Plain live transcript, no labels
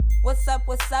What's up?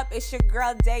 What's up? It's your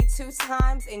girl Day 2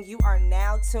 times, and you are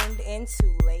now tuned into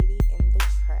Lady in the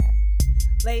Trap.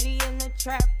 Lady in the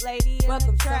Trap, lady in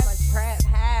Welcome the Trap, to my trap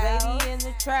house. lady in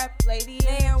the Trap, lady in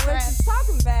Man, the what Trap. you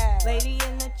talking about? Lady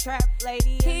in the Trap,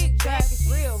 lady in the Kickback Trap.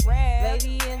 is real rap.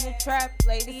 Lady in the Trap,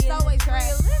 lady It's in the always Trap.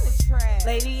 real in the trap.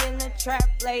 Lady in the Trap,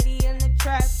 lady in the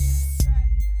Trap.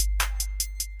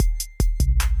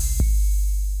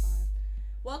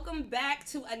 Welcome back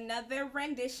to another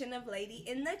rendition of Lady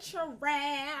in the Trap.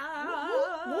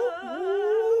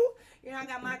 You know, I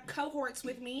got my cohorts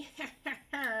with me.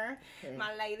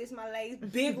 My ladies.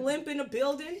 Big Limp in the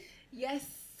building. Yes,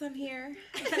 I'm here.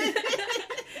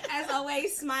 As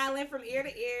always, smiling from ear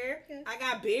to ear. I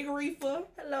got Big Reefa.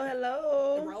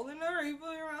 Hello. Rolling the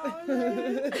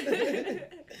Reefa.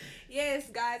 Yes,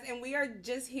 guys, and we are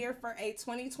just here for a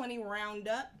 2020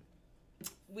 roundup.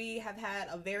 We have had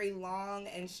a very long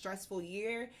and stressful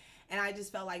year, and I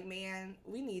just felt like, man,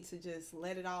 we need to just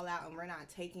let it all out, and we're not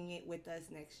taking it with us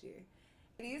next year.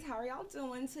 Ladies, how are y'all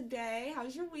doing today?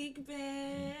 How's your week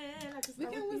been?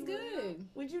 Weekend was good.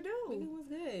 What'd you do? Weekend was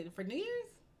good. For New Year's?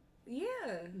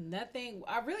 Yeah. Nothing.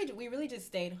 We really just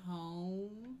stayed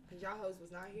home. Y'all hoes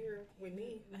was not here with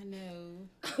me. I know.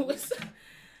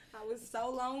 I was so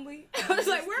lonely. I was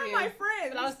like, where are my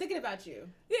friends? But I was thinking about you.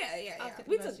 Yeah. I was thinking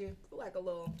We about took you. like a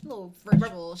little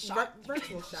virtual shot.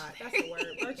 Virtual shot. That's the word.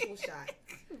 Virtual shot.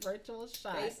 Virtual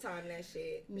shot. FaceTime that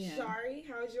shit. Yeah. Shari,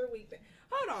 how's your week been?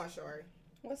 Hold on, Shari.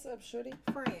 What's up, shorty?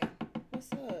 Friend,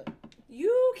 What's up?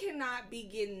 you cannot be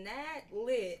getting that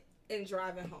lit and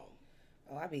driving home.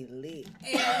 Oh, I be lit.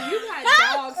 And you got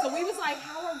dogs, so we was like,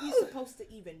 how are we supposed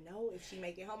to even know if she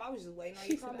make it home? I was just waiting on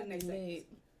you to come the next day.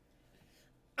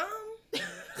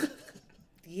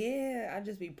 Yeah, I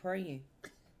just be praying.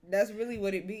 That's really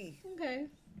what it be. Okay.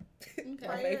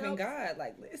 My faith in God.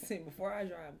 Like, listen, before I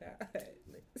drive, God,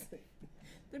 listen.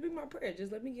 That be my prayer.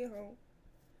 Just let me get home.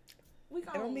 We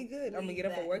It'll be good. I'm gonna get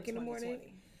up for work in the morning.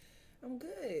 I'm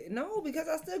good. No, because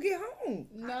I still get home.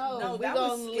 No, we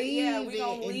gonna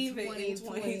leave it in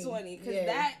 2020.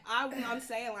 Because I'm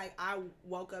saying, like, I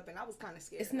woke up and I was kind of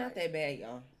scared. It's not that bad,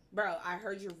 y'all. Bro, I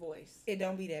heard your voice. It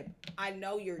don't be that. I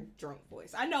know your drunk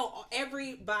voice. I know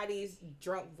everybody's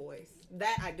drunk voice.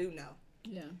 That I do know.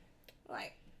 Yeah.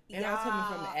 Like, And I was coming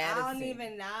from I Addison. don't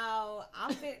even know.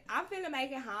 I'm finna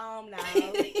make it home now.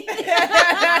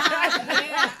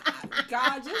 Yeah,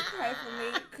 God, just pray for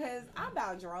me, cause I'm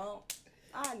about drunk.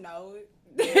 I know it.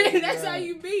 Yeah, That's how right.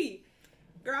 you be.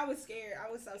 Girl, I was scared. I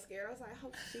was so scared. I was like,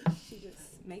 hope she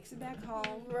just makes it back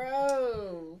home.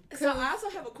 Bro. So I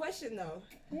also have a question though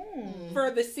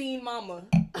for the scene mama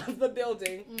of the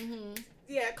building. Mm-hmm.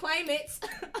 Yeah, claim it.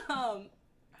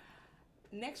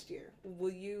 Next year, will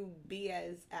you be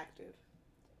as active?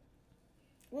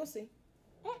 We'll see.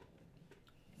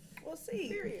 We'll see.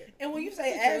 Period. And when you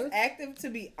say as active, to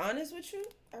be honest with you,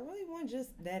 I really wasn't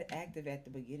just that active at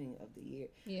the beginning of the year.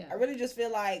 Yeah. I really just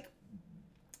feel like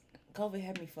COVID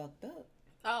had me fucked up.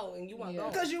 Oh, and you want to go?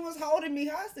 Because you was holding me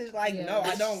hostage. Like, Yeah. no,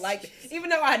 I don't like it. Even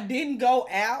though I didn't go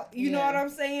out, you know what I'm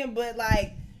saying? But,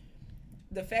 like,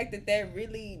 the fact that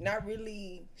really, not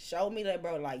really showed me that,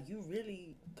 bro, like, you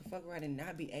really could fuck around and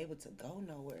not be able to go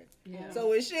nowhere. Yeah. So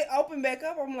when shit opened back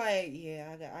up, I'm like,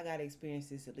 yeah, I got to experience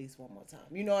this at least one more time.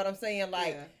 You know what I'm saying?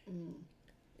 Like,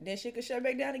 then shit could shut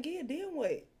back down again. Then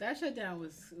what? That shutdown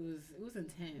was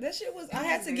intense. That shit was, I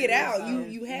had to get out.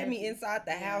 You had me inside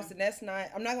the house, and that's not,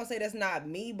 I'm not going to say that's not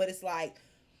me, but it's like,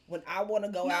 when I want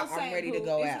to go out, I'm ready to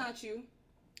go out. It's not you.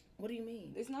 What do you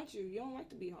mean? It's not you. You don't like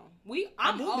to be home.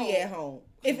 I do be at home.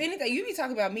 If anything, you be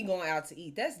talking about me going out to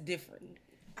eat. That's different.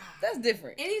 That's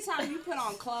different. Anytime you put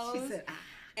on clothes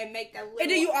and make that little... And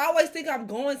then you always think I'm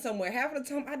going somewhere. Half of the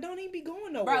time, I don't even be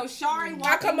going nowhere. Bro, Shari,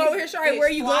 I come over here, Shari,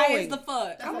 where you going? the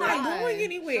fuck. I'm not going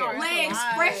anywhere. Shari, legs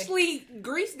freshly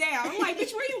greased down. I'm like,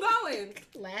 bitch, where you going?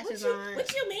 Lashes on.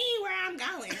 What you mean where I'm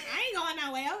going? I ain't going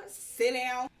nowhere. Sit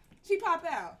down. She pop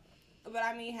out. But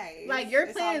I mean, hey. Like your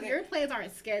plans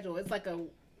aren't scheduled. It's like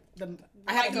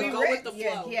I have to go with the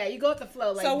flow. Yeah, you go with the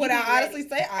flow. Like, so would I honestly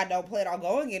say I don't plan on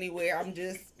going anywhere? I'm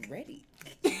just ready.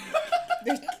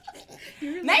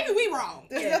 Maybe we wrong.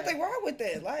 There's nothing wrong with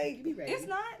that. Like, be ready. It's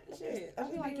not. Shit. I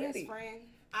I'll be like, be yes, ready. friend.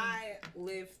 I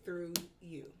live through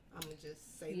you. I'm gonna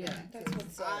just say Yeah, that. that's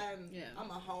what's up.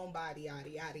 I'm a homebody,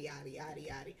 yaddy.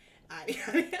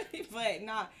 But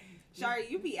nah, Shari,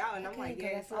 you be out, and I'm like,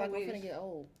 yes, I feel I like wish. I'm finna get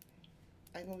old.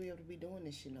 I ain't gonna be able to be doing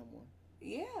this shit no more.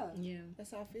 Yeah. Yeah.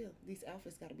 That's how I feel. These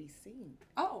outfits gotta be seen.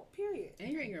 Oh, period. And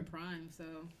you're in your prime, so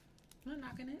I'm not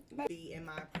knocking it. Be in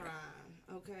my prime,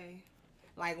 okay?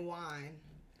 Like wine.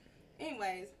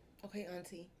 Anyways, Okay,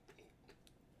 auntie.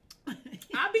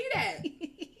 I'll be that.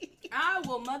 I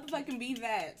will motherfucking be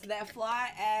that fly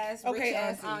ass, rich Okay,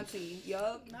 ass auntie. auntie.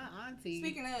 Yup. Not auntie.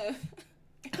 Speaking of,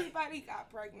 everybody got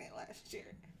pregnant last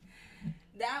year.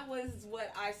 That was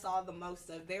what I saw the most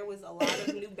of. There was a lot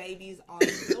of new babies on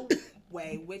the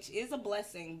way, which is a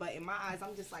blessing. But in my eyes,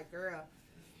 I'm just like, girl,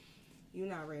 you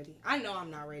not ready. I know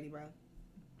I'm not ready, bro.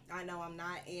 I know I'm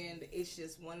not. And it's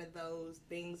just one of those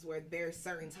things where there's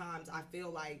certain times I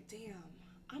feel like, damn,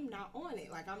 I'm not on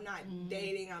it. Like, I'm not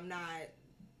dating. I'm not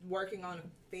working on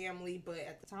a family. But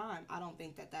at the time, I don't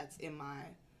think that that's in my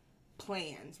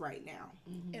plans right now.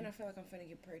 And I feel like I'm finna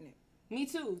get pregnant. Me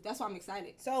too. That's why I'm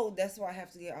excited. So that's why I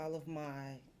have to get all of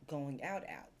my going out.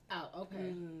 Oh,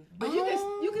 okay. But you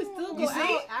can still go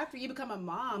out after you become a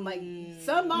mom. Like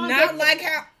some moms, Not like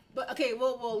how. But okay,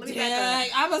 well, let me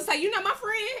back up. I was say, you're not my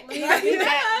friend.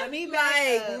 Let me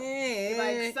back up. Yeah.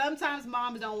 Like sometimes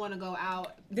moms don't want to go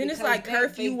out. Then it's like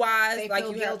curfew wise, they like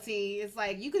feel you guilty. It's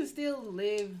like you can still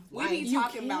live. We be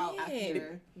talking about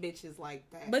after bitches like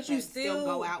that, but you that still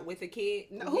go out with a kid.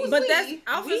 No, who's but we? that's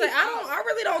I was like I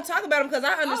really don't talk about them because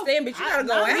I understand, but you gotta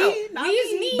go out.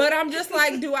 Me. But I'm just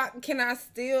like, can I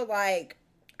still like?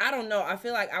 I don't know. I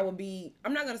feel like I would be.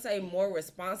 I'm not gonna say more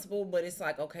responsible, but it's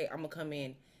like okay, I'm gonna come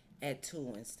in at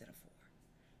 2 instead of 4.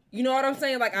 You know what I'm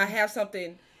saying? Like I have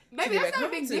something. Maybe that's not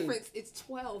a big difference. It's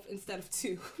 12 instead of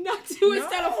 2, not 2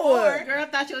 instead of 4. Girl,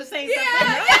 thought you were saying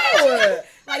something. No.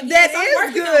 Like yes, that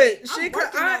is good. Shit,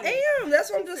 I am.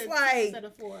 That's what I'm just like. Instead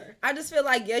of 4. I just feel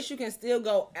like yes, you can still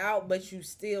go out, but you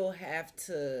still have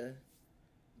to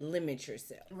limit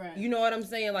yourself. Right. You know what I'm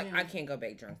saying? Like I can't go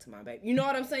back drunk to my baby. You know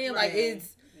what I'm saying? Like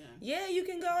it's you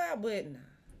can go out, but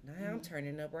nah, I'm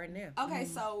turning up right now. Okay,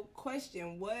 so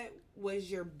question: what was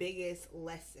your biggest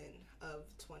lesson of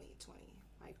 2020?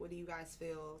 Like, what do you guys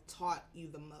feel taught you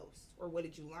the most, or what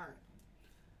did you learn?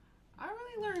 I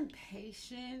really learned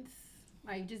patience,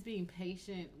 like just being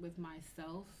patient with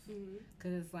myself,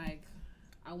 because it's like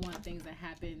I want things to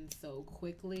happen so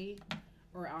quickly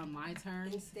or on my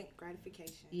terms. Instant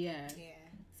gratification. Yeah.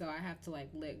 So I have to like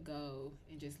let go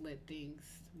and just let things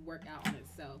work out on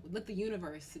itself. Let the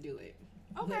universe to do it.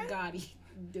 Okay. Let God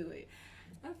do it.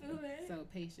 I feel that. So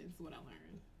patience is what I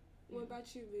learned. What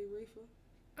about you, B. Reefa?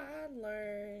 I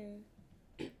learned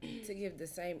to give the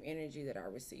same energy that I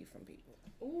receive from people.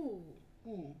 Ooh.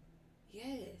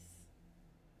 Yes.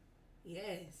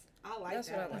 I like That's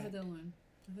that. what I like. That's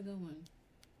a good one.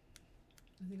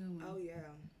 Oh yeah.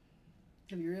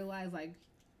 Have you realized like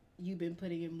you've been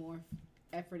putting in more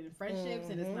effort in friendships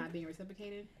and it's not being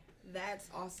reciprocated? That's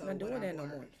also I'm not doing what that I've no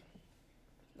learned. more.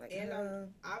 Like, And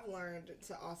I've learned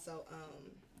to also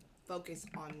focus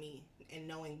on me and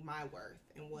knowing my worth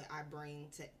and what I bring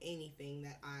to anything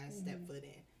that I step foot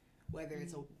in, whether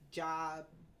it's a job,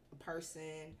 a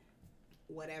person,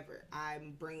 whatever.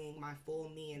 I'm bringing my full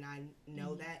me, and I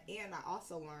know that. And I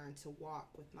also learned to walk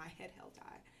with my head held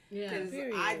high. Yeah, Because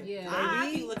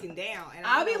I be looking down. And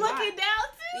I'll be looking down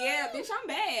too. Yeah, bitch, I'm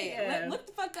bad. Yeah. Look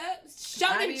the fuck up. Show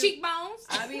them cheekbones.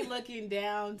 I be looking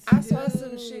down too. I saw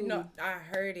some shit. No, I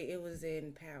heard it. It was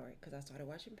in Power because I started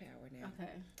watching Power now.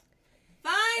 Okay.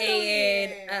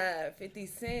 Finally. And 50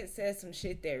 Cent said some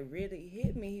shit that really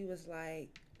hit me. He was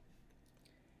like,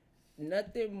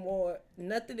 nothing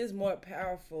is more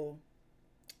powerful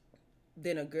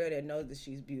than a girl that knows that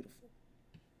she's beautiful.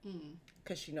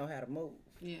 Because she know how to move.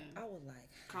 Yeah. I was like,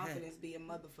 confidence be a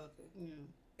motherfucker. Yeah.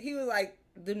 He was like,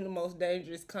 them the most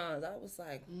dangerous cons. I was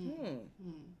like,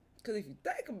 Because if you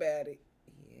think about it,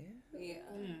 yeah.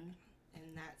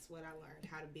 And that's what I learned,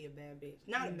 how to be a bad bitch.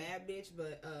 Not a bad bitch,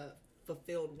 but a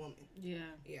fulfilled woman. Yeah.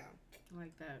 Yeah. I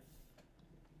like that.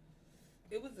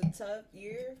 It was a tough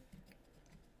year,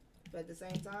 but at the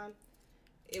same time,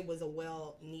 it was a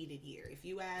well-needed year. If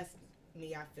you ask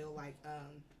me, I feel like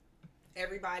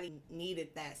everybody needed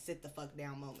that sit the fuck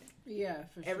down moment. Yeah,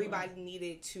 for sure. Everybody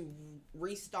needed to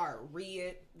restart,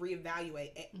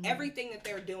 reevaluate everything that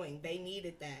they're doing. They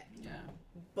needed that. Yeah.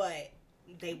 But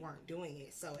they weren't doing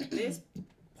it. So at this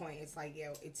point, it's like,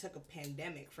 it took a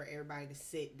pandemic for everybody to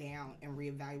sit down and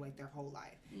reevaluate their whole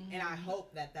life. And I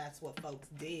hope that that's what folks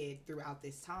did throughout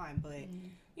this time. But,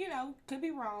 could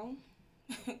be wrong.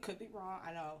 Could be wrong.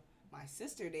 I know my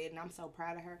sister did, and I'm so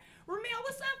proud of her. Ramil,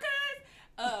 what's up, cuz?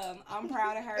 I'm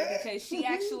proud of her because she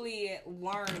actually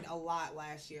learned a lot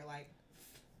last year. Like,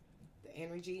 the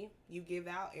energy you give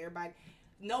out,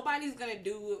 nobody's going to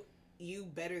do you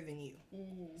better than you.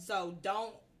 So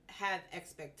don't have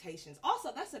expectations.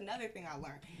 Also, that's another thing I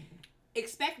learned.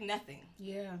 Expect nothing.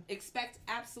 Yeah. Expect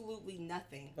absolutely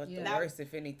nothing. but the worst,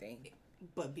 if anything.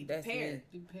 but be That's prepared.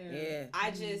 Be prepared. Yeah.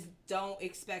 I just don't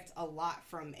expect a lot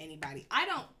from anybody. I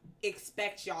don't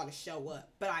expect y'all to show up,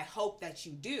 but I hope that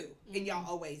you do, and y'all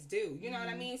always do. You know what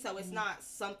I mean? So it's not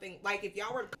something like if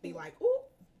y'all were to be like, "Ooh,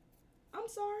 I'm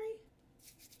sorry."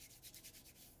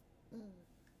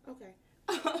 Okay.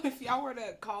 If y'all were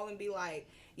to call and be like,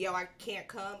 "Yo, I can't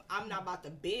come," I'm not about to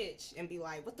bitch and be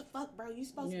like, "What the fuck, bro? You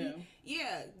supposed to be?"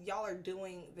 Yeah, y'all are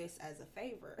doing this as a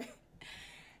favor.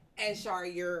 And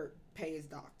Sharie, your pay is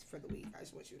docked for the week. I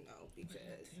just want you to know because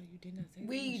You did not say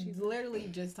We literally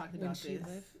just talked about she this.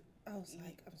 left. I was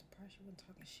like, I'm surprised you weren't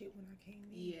talking shit when I came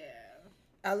in. Yeah.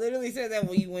 I literally said that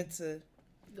when you went to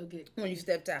Go get. when you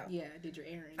stepped out. Yeah, did your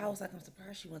errand. I was like, I'm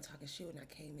surprised you weren't talking shit when I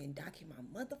came in, docking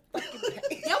my motherfucking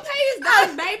pay. your pay is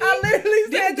docked, baby. I literally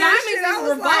Them said that shit. I diamonds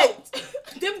was is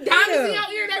revoked. Them diamonds in Yeah.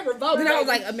 your ear, they revoked. Then I was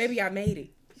baby. like, maybe I made it.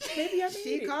 Maybe I made She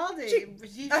it. called it.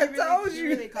 She I really, told she you.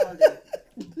 really called it.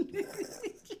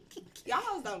 y'all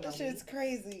hoes don't know That me. shit's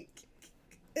crazy.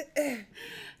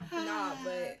 Nah,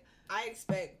 but I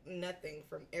expect nothing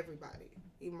from everybody.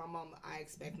 Even my mama, I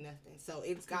expect nothing. So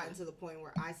it's gotten to the point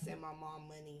where I send my mom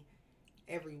money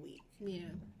every week. Yeah.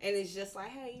 And it's just like,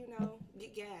 hey,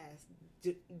 get gas.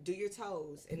 Do your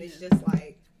toes. And it's just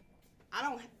like, I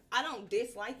don't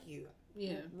dislike you.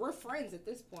 Yeah. We're friends at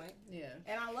this point. Yeah.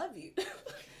 And I love you.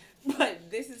 But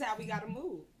this is how we gotta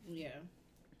move. Yeah.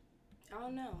 I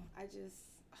don't know.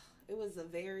 It was a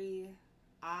very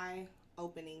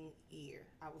eye-opening year.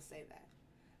 I will say that.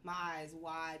 My eyes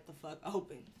wide the fuck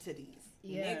open to these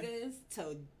niggas,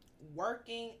 to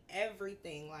working,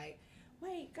 everything. Like,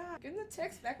 wait, God, give the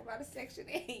text back about a Section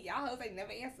 8. Y'all hoes ain't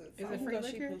never answered. Is So it free gonna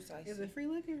liquor? sheep Is it free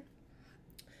liquor?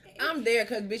 I'm there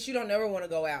because, bitch, you don't never want to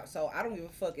go out. So I don't give a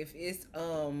fuck if it's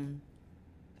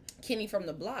Kenny from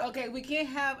the block. Okay, we can't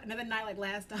have another night like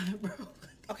last time, bro.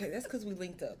 Okay, that's because we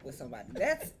linked up with somebody.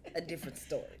 That's a different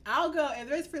story. I'll go. If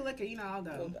there's free liquor, I'll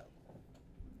go. We'll go.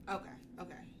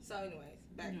 Okay. So, anyways,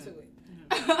 back to it.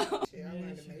 Shit, I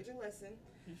learned a major lesson.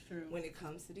 It's true. When it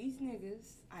comes to these niggas,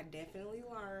 I definitely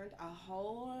learned a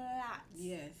whole lot.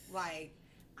 Yes. Like,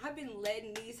 I've been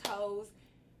letting these hoes.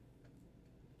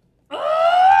 That's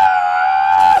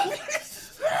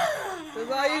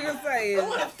all you can say I is.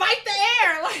 want to fight the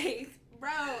air. Like,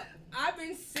 bro, I've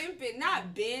been simping.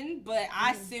 Not been, but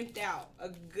I simped out a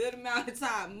good amount of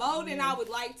time. More than I would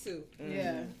like to.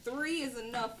 Yeah. 3 is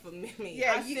enough for me.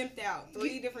 Yeah, I simped out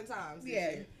 3 different times this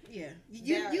Yeah. year.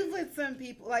 Yeah. You let some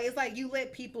people, like, it's like you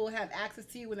let people have access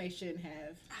to you when they shouldn't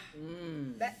have.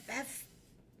 That's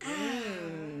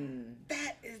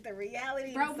that is the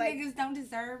reality. Bro, It's like, niggas don't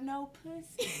deserve no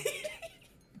pussy.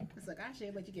 it's like, I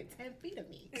should let you get 10 feet of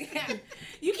me.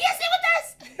 You can't sit with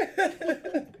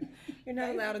us. You're not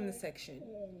allowed in the section.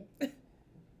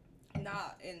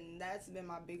 Nah, and that's been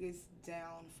my biggest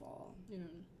downfall. Yeah.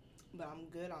 But I'm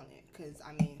good on it. Because,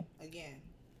 I mean, again,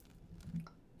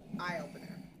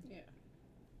 eye-opener. Yeah.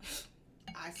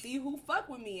 I see who fuck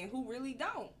with me and who really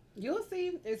don't. You'll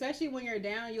see, especially when you're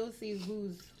down, you'll see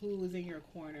who's in your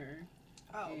corner.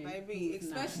 Oh, and baby. who's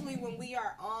not. Especially when we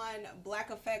are on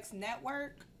Black Effects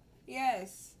Network.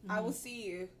 Yes, I will see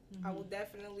you. I will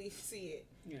definitely see it.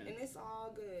 Yeah. And it's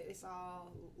all good. It's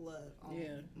all love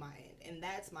on my end. And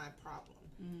that's my problem.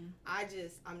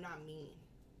 I'm not mean.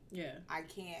 Yeah. I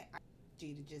can't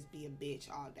you to just be a bitch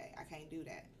all day. I can't do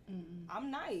that. I'm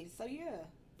nice. So, yeah,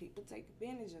 people take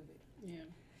advantage of it. Yeah.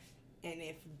 And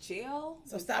if jail...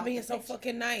 So stop being so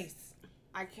fucking nice.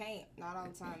 I can't. Not all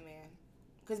the time, man.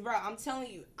 Because, bro, I'm telling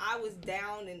you, I was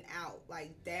down and out.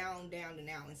 Like, down and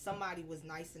out. And somebody was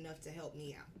nice enough to help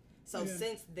me out. So,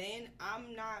 since then,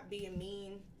 I'm not being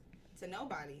mean to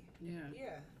nobody. Yeah.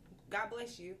 Yeah. God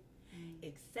bless you.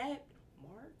 Except,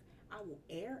 Mark, I will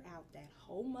air out that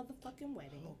whole motherfucking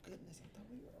wedding. Oh, goodness. I thought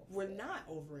we were over We're not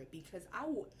over it because I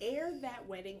will air that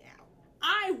wedding out.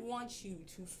 I want you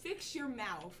to fix your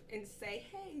mouth and say,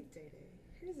 hey, Dede,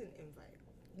 here's an invite.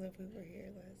 Look, we were here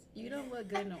last. You don't look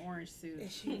good in an orange suit.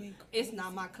 It's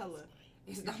not my color.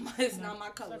 It's not my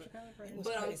color.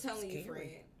 But I'm telling you, friend.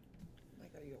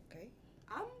 Like, are you okay?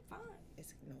 I'm fine.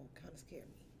 It's kind of scared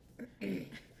me.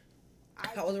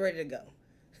 I was ready to go.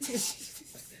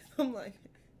 I'm like,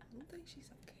 I don't think she's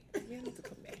okay. Maybe I need to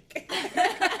come back.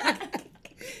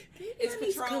 It's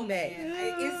Patron, man.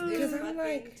 It's I'm fucking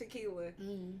like, tequila.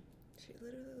 She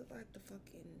literally looked like the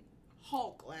fucking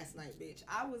Hulk last night, bitch.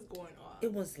 I was going off.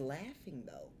 It was laughing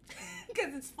though,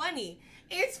 because it's funny.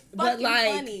 It's but fucking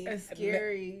like funny. A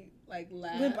scary, like,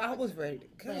 laugh. When I was ready to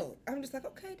go, I'm just like,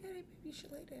 okay, Daddy, maybe you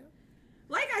should lay down.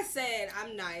 Like I said,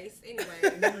 I'm nice. Anyway,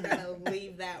 I'm gonna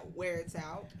leave that where it's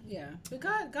out. Yeah, but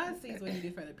God sees what you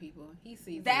do for other people. He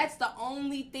sees. That's the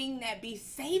only thing that be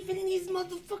saving these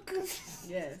motherfuckers.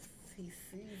 Yes, He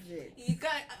sees it. You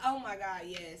got. Oh my God.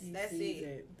 Yes, that's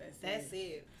it. That's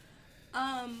it.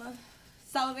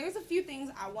 So there's a few things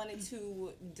I wanted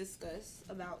to discuss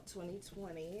about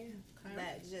 2020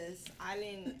 that I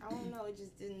don't know, it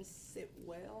just didn't sit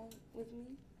well with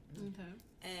me. Okay.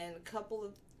 And a couple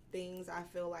of things I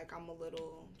feel like I'm a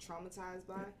little traumatized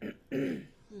by.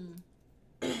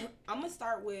 I'm gonna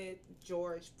start with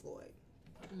George Floyd,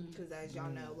 because as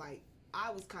y'all know, like,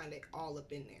 I was kind of all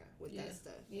up in there with that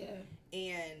stuff. Yeah.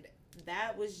 And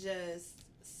that was just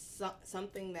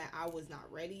something that I was not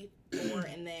ready for.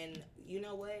 And then, you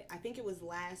know what? I think it was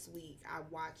last week I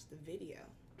watched the video.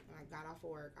 When I got off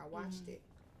of work, I watched it,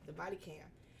 the body cam.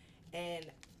 And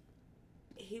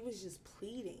he was just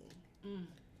pleading. And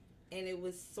it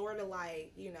was sort of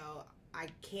like, you know, I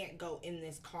can't go in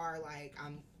this car, like,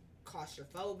 I'm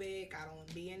claustrophobic. I don't want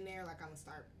to be in there. Like, I'm going to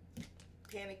start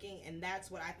panicking. And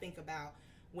that's what I think about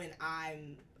when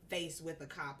I'm faced with a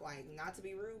cop. Like, not to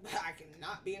be rude, but I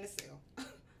cannot be in a cell.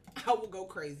 I will go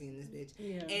crazy in this bitch.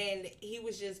 Yeah. And he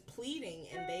was just pleading,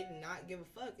 and they did not give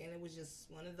a fuck. And it was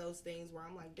just one of those things where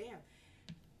I'm like, damn,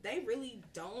 they really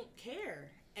don't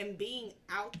care. And being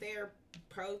out there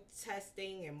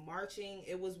protesting and marching,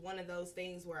 it was one of those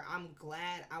things where I'm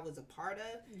glad I was a part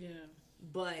of. Yeah.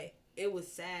 But it was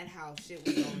sad how shit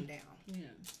was going down. Yeah.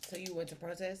 So you went to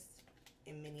protest?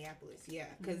 In Minneapolis, yeah.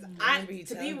 Because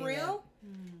to be real,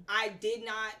 I did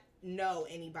not know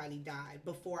anybody died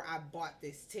before I bought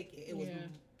this ticket. It was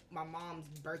my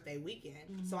mom's birthday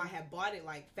weekend. So I had bought it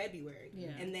like February. Yeah.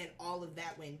 And then all of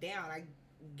that went down. I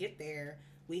get there,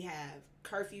 we have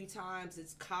curfew times,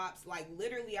 it's cops. Like,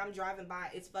 literally, I'm driving by,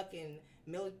 it's fucking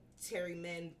military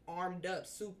men armed up,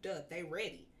 souped up, they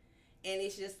ready. And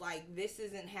it's just like, this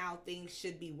isn't how things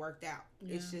should be worked out.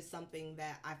 Yeah. It's just something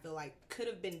that I feel like could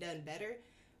have been done better.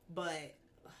 But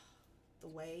the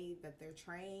way that they're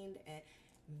trained, and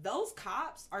those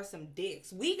cops are some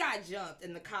dicks. We got jumped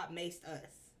and the cop maced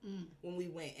us when we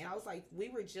went. And I was like, we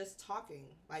were just talking.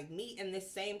 Like, me and this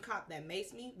same cop that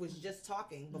maced me was just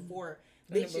talking before.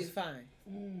 And it was fine.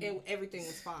 Everything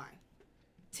was fine.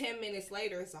 10 minutes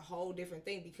later, it's a whole different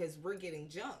thing because we're getting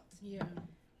jumped. Yeah.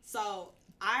 So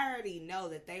I already know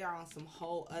that they are on some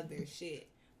whole other shit.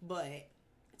 But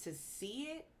to see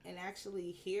it and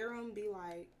actually hear him be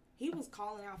like, he was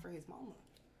calling out for his mama.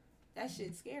 That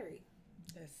shit's scary.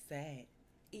 That's sad.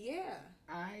 Yeah.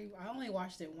 I only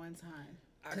watched it one time.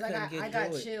 I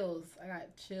got chills. I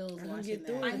got chills watching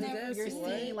that. You're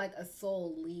seeing like a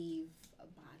soul leave a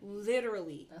body.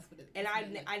 Literally. That's what it is. And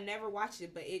I never watched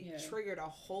it, but it triggered a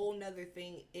whole nother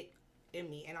thing in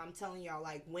me. And I'm telling y'all,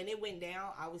 like, when it went down,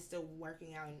 I was still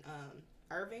working out in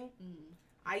Irving.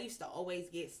 I used to always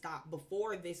get stopped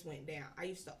before this went down. I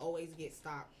used to always get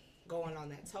stopped going on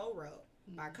that toll road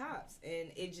by cops.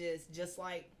 And it just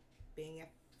like being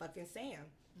at fucking Sam.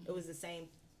 It was the same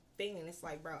thing. And it's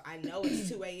like, bro, I know it's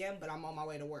 2 a.m., but I'm on my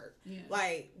way to work. Yeah.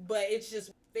 Like, but it's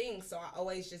just things. So I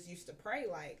always just used to pray,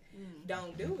 like,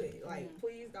 don't do it. Like,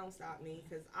 please don't stop me,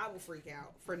 because I will freak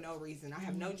out for no reason. I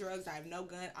have no drugs. I have no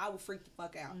gun. I will freak the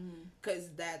fuck out, because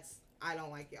I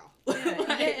don't like y'all.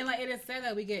 And like it is said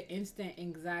that we get instant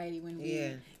anxiety when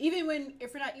we, even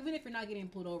if you're not getting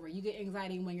pulled over, you get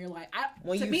anxiety when you're like, I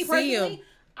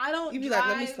don't. You be like,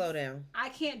 let me slow down. I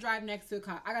can't drive next to a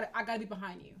car. I gotta be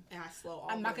behind you. And I slow.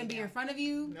 I'm not gonna be in front of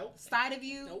you. Nope. Side of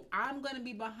you. Nope. I'm gonna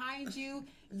be behind you.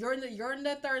 You're in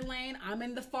the third lane. I'm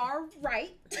in the far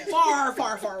right. Far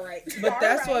right. But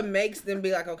that's what makes them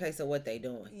be like, okay, so what they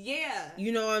doing? Yeah.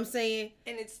 You know what I'm saying?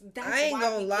 And I ain't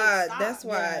gonna lie. That's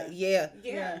why. Yeah.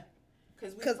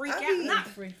 Because we freak out. Not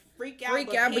freak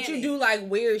out, but you do like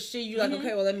weird shit. You like,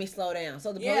 okay, well, let me slow down.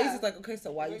 So the police is like, okay,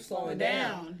 so why you slowing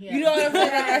down? Yeah. You know what I'm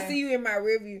saying? Like, I see you in my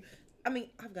rear view. I mean,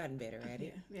 I've gotten better at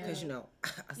it because you know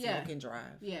I smoke and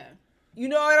drive. Yeah. You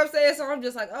know what I'm saying? So I'm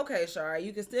just like, okay, Sharie,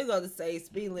 you can still go the same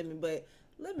speed limit, but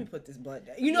let me put this blunt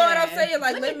down. You know what I'm saying?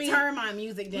 Like, let me turn my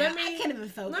music down. I can't even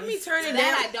focus. Let me turn it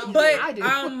down. I don't. But I do.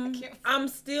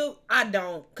 I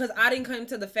don't, because I didn't come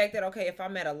to the fact that, okay, if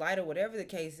I'm at a light or whatever the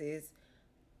case is,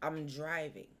 I'm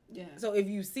driving. Yeah. So if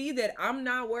you see that I'm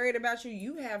not worried about you,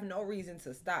 you have no reason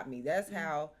to stop me. That's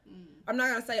how. I'm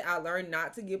not gonna say I learned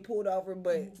not to get pulled over,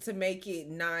 but to make it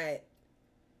not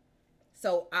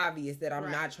so obvious that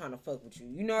I'm not trying to fuck with you.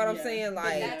 You know what I'm saying?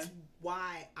 Like, that's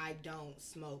why I don't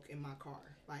smoke in my car.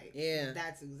 Like,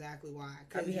 that's exactly why.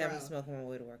 I be having to smoke on my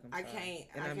way to work. I can't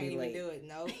even late. do it.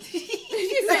 No.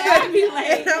 I'll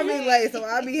be late. So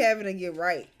I'll be having to get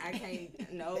right. I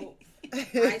can't. No.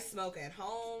 I smoke at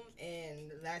home,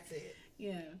 and that's it.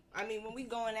 Yeah. I mean, when we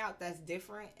going out, that's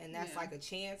different, and that's Yeah. like a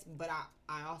chance. But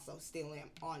I also still am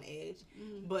on edge.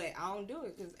 Mm-hmm. But I don't do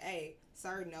it because, hey,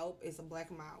 sir, nope, it's a black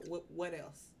and mild. What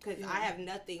else? Because Yeah. I have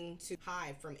nothing to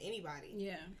hide from anybody.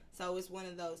 Yeah. So it's one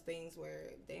of those things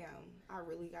where, damn, I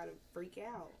really gotta freak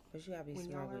out But you gotta be when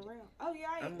y'all smart are with it. around. Oh yeah,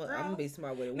 I am. I'm Girl. gonna be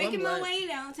smart with it. Making One my blunt, way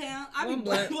downtown. I be one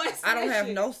blunt. blessed. I don't that have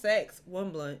shit. no sex. One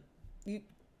blunt. You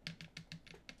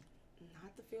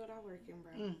Not the field I work in,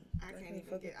 bro. Mm. I can't even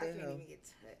fuck get. with I that can't hoe. even get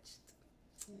touched.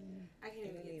 I can't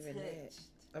Ain't even even get that. touched.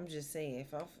 I'm just saying,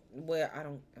 if I'm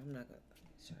I'm not gonna.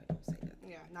 Sorry, don't say that.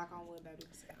 Yeah, knock on wood, baby.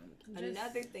 Just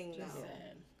Another thing, though.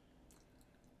 sad.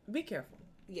 Be careful.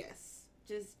 Yes,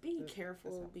 just be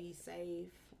careful, be safe.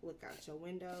 Look out your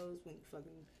windows when you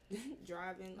fucking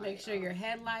driving. Make sure your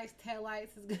headlights,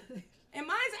 taillights is good. And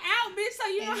mine's out, bitch. So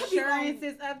you know Insurance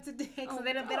is up to date, so Oh,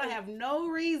 they don't have no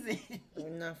reason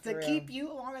Not for to real. keep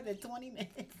you longer than 20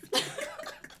 minutes.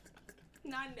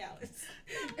 $9.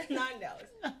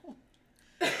 $9.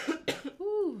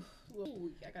 Ooh,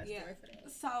 I got a Yeah. story for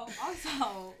that. So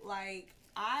also, like,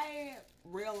 I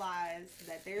realized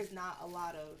that there's not a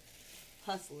lot of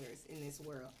hustlers in this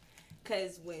world.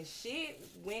 Cause when shit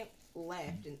went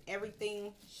left and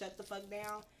everything shut the fuck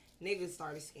down, niggas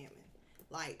started scamming.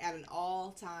 Like at an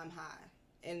all-time high.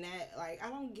 And that, like, I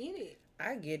don't get it.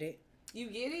 I get it. You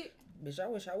get it? Bitch, I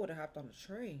wish I would have hopped on the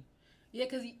train. Yeah,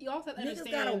 because you also have to Niggas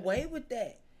understand. got away with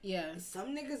that. Yeah.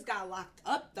 Some niggas got locked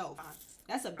up though.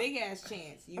 That's a big ass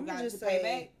chance. You I'ma got to just pay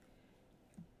say, back.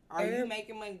 Are you every-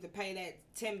 making money to pay that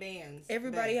 10 bands?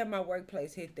 Everybody back? at my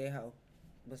workplace hit their hoe,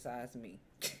 besides me.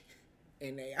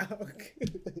 And they all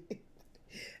good.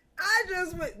 I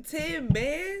just went 10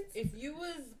 bands. If you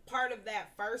was part of that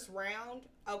first round,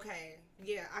 okay,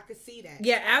 yeah, I could see that.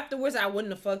 Yeah, afterwards I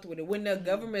wouldn't have fucked with it. When the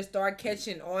government started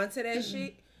catching on to that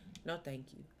shit, no thank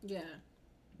you. Yeah.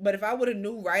 But if I would have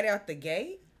knew right out the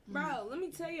gate, Bro, let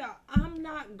me tell y'all, I'm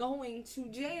not going to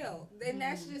jail. And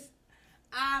that's just,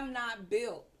 I'm not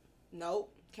built.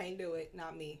 Nope, can't do it.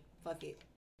 Not me. Fuck it.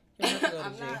 you don't have to go to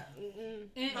I'm jail. not.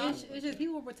 And it's just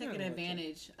people were taking Yeah.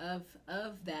 advantage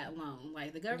of that loan.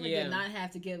 Like the government Yeah. did not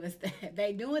have to give us that.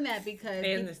 They doing that because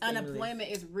And the stimulus. unemployment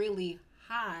is really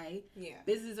high. Yeah.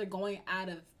 Businesses are going out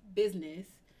of business,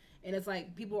 and it's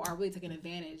like people are really taking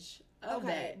advantage of Okay,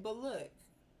 that. but look,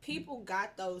 people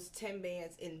got those 10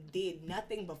 bands and did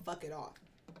nothing but fuck it off.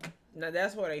 Now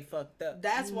that's where they fucked up.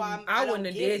 That's why I don't wouldn't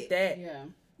have get did it. that. Yeah,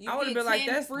 You I would have get been like,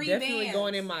 10 that's free definitely bands.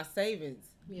 going in my savings.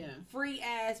 yeah. Free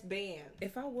ass band.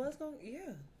 If I was going,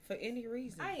 yeah, for any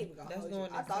reason. I ain't even gonna That's hold you.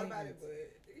 going I in thought about savings.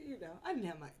 it, but you know, I didn't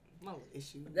have my little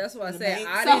issue. That's what I in the said. bank,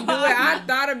 I so didn't do it. I I'm-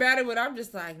 thought about it, but I'm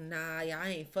just like, nah, y'all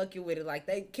ain't fucking with it. Like,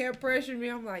 they kept pressuring me.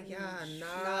 I'm like,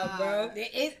 nah, bro.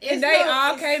 It's And they no-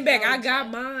 all it's came back. no I got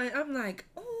joke. mine. I'm like,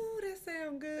 oh, that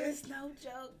sound good. It's no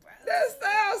joke, bro. That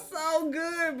sounds so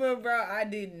good, but bro, I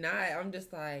did not. I'm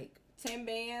just like, 10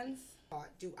 bands.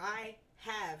 Do I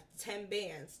have 10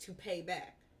 bands to pay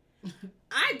back?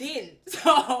 I didn't. So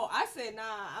I said, nah,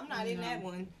 I'm not in No. that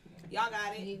one. Y'all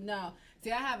got it. No.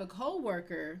 See, I have a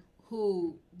coworker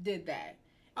who did that.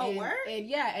 Oh, and, word? And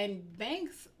yeah, and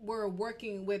banks were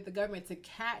working with the government to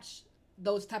catch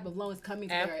those type of loans coming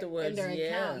to Afterwards, their yeah.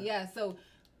 account. Yeah, so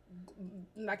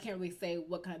I can't really say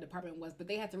what kind of department it was, but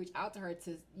they had to reach out to her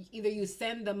to either you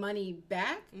send the money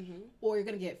back Mm-hmm. or you're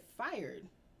gonna get fired.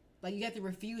 Like you have to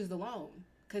refuse the loan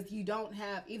because you don't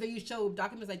have either you show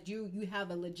documents like you have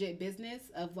a legit business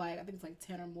of like I think it's like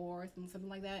 10 or more something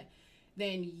like that.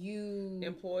 Then you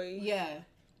employee. yeah.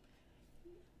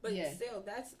 But Yeah. still,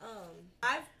 that's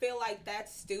I feel like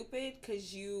that's stupid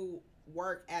because you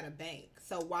work at a bank.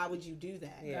 So why would you do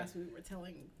that? Yeah. That's what we were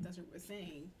telling. That's what we're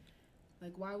saying.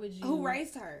 Like, why would you? Who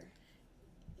raised her?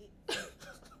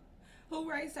 Who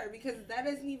raised her? Because that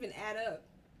doesn't even add up.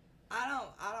 I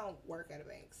don't work at a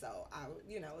bank, so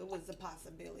it was a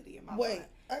possibility in my Wait, mind.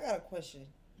 I got a question.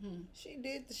 Hmm. She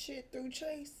did the shit through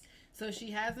Chase. So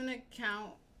she has an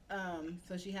account.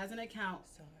 She has an account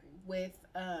Sorry, with.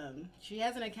 She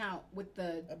has an account with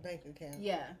the. a bank account.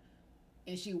 Yeah,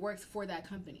 and she works for that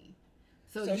company.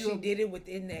 So she did it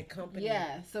within that company.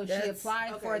 Yeah, so she That's-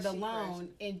 applied okay, for the she loan,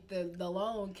 and the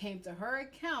loan came to her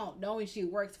account, knowing she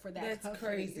works for that That's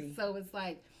company. crazy. So it's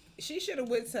like, She should have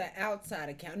went to an outside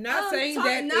account. Not saying Not-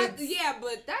 that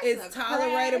but that's it's a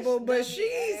tolerable, crash, but dummy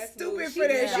she's ass stupid move. for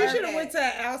that. She deserved should have that. went to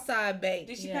an outside bank.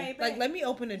 Did she Yeah. pay it back? Like, let me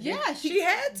open a yeah, she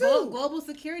had to. Global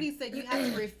Security said you have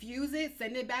to refuse it,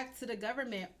 send it back to the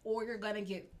government, or you're gonna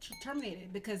get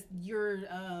terminated because you're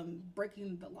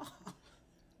breaking the law.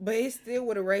 But it still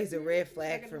would have raised a red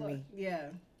flag for me. Yeah,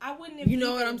 I wouldn't have. You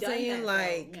know what even I'm done saying? that,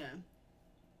 Like, yeah.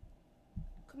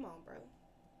 Come on, bro.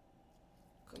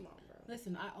 Come on, bro.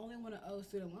 Listen, I only want to owe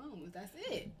student loans. That's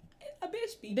it. A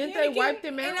bitch be Didn't they wipe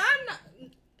them out? And I'm not.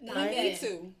 Not You need yet.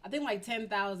 to. I think like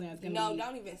 10,000 is gonna No, be.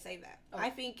 don't even say that. Oh. I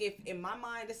think if in my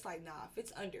mind it's like, nah, if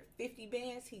it's under 50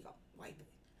 bands, he gonna wipe it.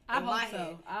 I In my hope so.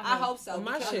 head. I hope so. Well,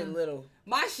 my because shit little.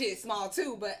 My shit's small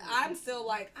too, but I'm still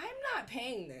like, I'm not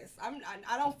paying this.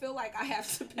 I don't feel like I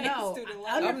have to pay No, student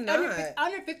loans. I'm not.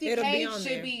 Under It'll 50K be on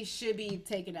there. should be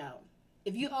taken out.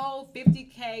 If you owe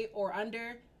 50K or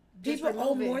under, just People owe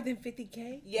remove it. more than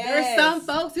 50K? Yes. There's some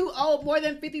folks who owe more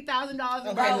than $50,000 in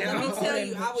Okay, Bro, now let me I'm tell owing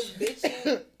you, much. I was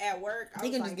bitching at work. I You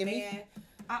was can like, just give me- man,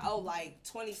 I owe like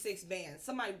 26 bands.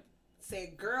 Somebody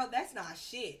said, girl, that's not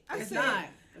shit. I It's said, not.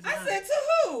 It's I not. said, to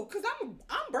who? Because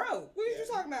I'm broke. What are you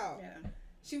talking about? Yeah.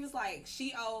 She was like,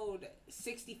 she owed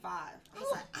 65. I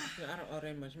was like, ah, No, I don't owe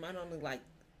that much. Mine only like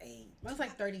 8. Mine's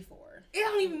like 34. it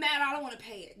don't even matter. I don't want to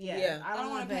pay it. Yeah. I don't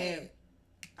want to pay it.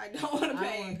 I don't want to I don't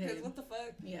pay wanna it. pay Because it. what the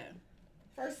fuck? Yeah.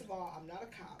 First of all, I'm not a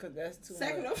cop. Because that's too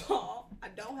Second much. of all, I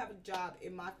don't have a job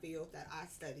in my field that I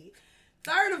study.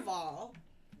 Third of all,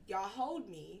 y'all hold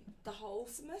me the whole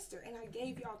semester and I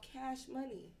gave y'all cash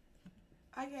money.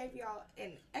 I gave y'all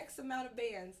an X amount of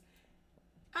bands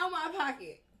out my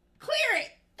pocket. Clear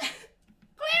it!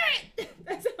 Clear it!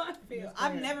 That's how I feel. That's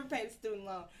I've fair. never paid a student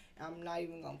loan. I'm not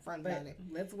even going to front But about it.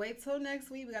 let's wait till next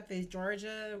week. We got these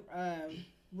Georgia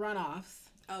runoffs.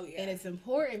 Oh, yeah. And it's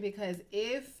important because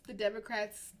if the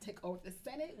Democrats take over the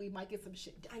Senate, we might get some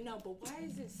shit done. I know, but why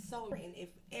is it so important if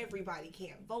everybody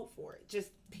can't vote for it? Just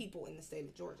people in the state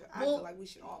of Georgia. I Well- feel like we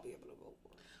should all be able to vote for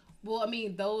it. Well, I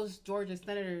mean, those Georgia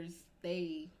senators,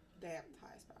 They have the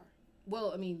highest power.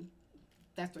 well, I mean,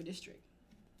 that's their district.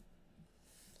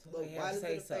 So But they why have does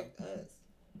say it so. affect us?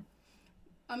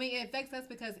 I mean, it affects us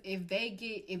because if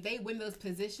they win those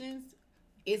positions,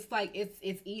 it's like it's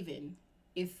even.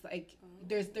 It's like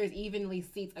there's evenly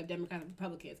seats of Democrats and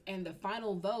Republicans, and the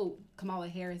final vote Kamala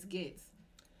Harris gets,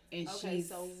 and Okay, she's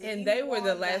so And we they were the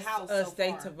won last House so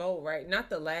state far. to vote, right? Not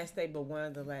the last state, but one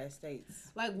of the last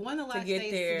states. like one of the last get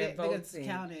states their to get votes in.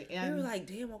 counted. We And were like,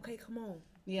 damn, okay, come on.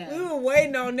 yeah, We were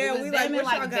waiting on It that. was We them like, in, what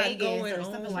like, y'all got Vegas going or on,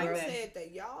 something bro? like Trump that. said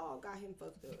that y'all got him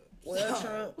fucked up. Well, So,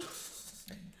 Trump.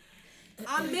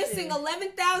 I'm missing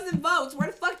 11,000 votes. Where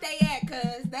the fuck they at?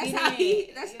 Cause that's how he.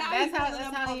 That's how that's he how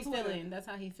feeling he's on Twitter. feeling. That's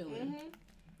how he's feeling. Mhm.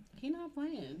 He not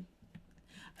playing.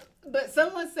 But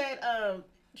someone said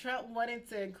Trump wanted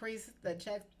to increase the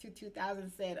checks to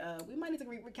 2,000. Said we might need to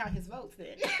recount his votes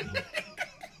then.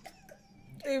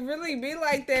 It really be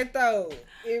like that, though.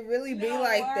 It really be No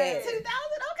like word. that. 2,000,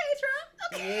 okay,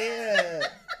 Trump. Okay. Yeah.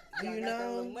 Y'all You got that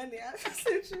little know? money I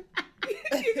sent you.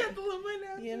 You got the little money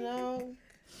I sent You know?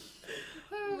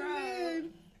 Oh, Right.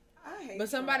 man. I hate But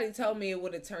somebody Trump. told me it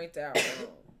would have turned out wrong.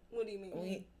 What do you mean?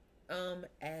 We,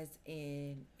 as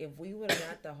in, if we would have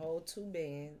got the whole 2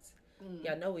 bands,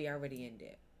 y'all know we already in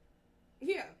debt.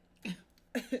 Yeah.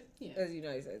 Yeah. As the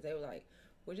United States, they were like,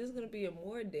 we're just gonna be in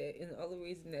more debt, and the only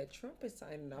reason that Trump is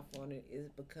signing off on it is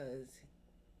because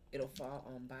it'll fall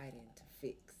on Biden to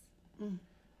fix. Mm.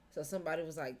 So somebody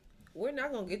was like, we're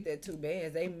not gonna get that 2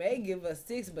 bands. They may give us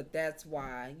 6, but that's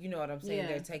why, you know what I'm saying? Yeah.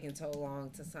 They're taking so long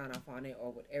to sign off on it,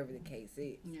 or whatever the case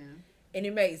is. Yeah. And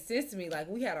it made sense to me. Like,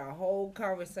 we had a whole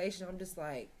conversation. I'm just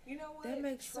like, You know what? That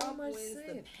makes so Trump much wins the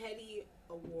sense. Petty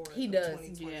Award. He of does.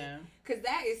 2020. Yeah. Cause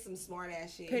that is some smart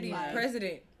ass shit. petty Like-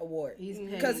 president award. He's Mhm.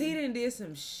 petty. Because he done did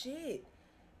some shit.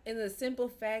 And the simple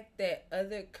fact that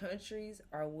other countries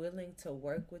are willing to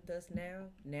work with us now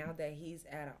that he's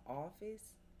out of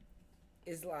office,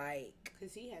 is like,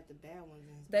 Cause he had the bad ones.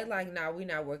 In his they life. like, nah, we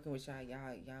not working with y'all.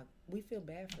 Y'all, we feel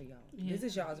bad for y'all. Yeah. This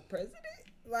is y'all's president?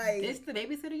 Like, This the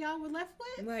babysitter y'all were left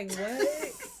with? like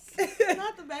what?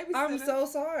 Not the babysitter. I'm so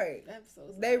sorry. I'm so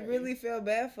sorry. They really feel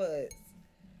bad for us.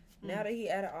 Mm. Now that he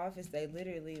out of office, they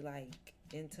literally like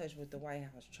in touch with the White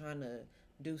House trying to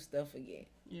do stuff again.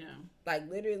 Yeah. Like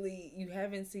literally, you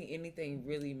haven't seen anything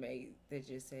really made that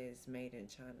just says made in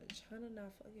China. China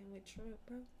not fucking with Trump,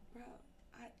 bro. Bro,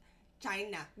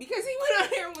 China. Because he went on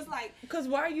there and was like, Because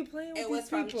why are you playing with it these was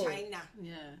from people? China.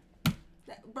 Yeah.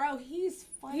 Bro, he's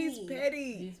funny. He's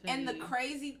petty. He's And the petty.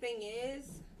 crazy thing is,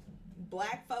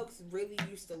 black folks really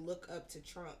used to look up to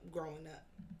Trump growing up.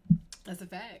 That's a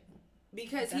fact.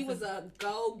 Because he That's was a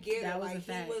go-getter. that was Like, a he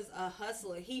fact. was a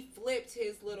hustler. He flipped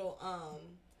his little,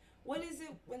 what is it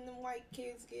when the white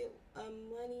kids get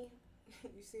money?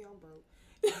 You see, I'm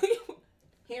broke.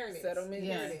 Inheritance. Settlement.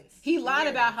 Yeah. Inheritance. He lied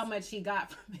about Inheritance. how much he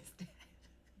got from his dad.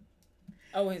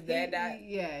 Oh, his dad died.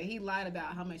 Yeah, he lied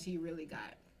about how much he really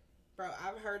got. Bro,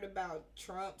 I've heard about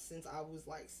Trump since I was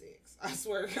like 6. I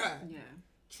swear to God. Yeah.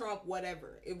 Trump,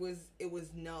 whatever. It was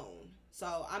known.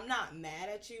 So I'm not mad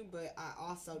at you, but I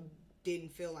also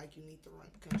didn't feel like you need to run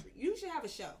the country. You should have a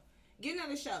show. Get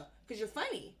another show because you're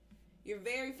funny. You're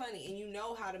very funny and you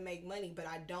know how to make money, but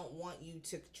I don't want you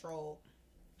to control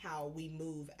how we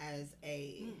move as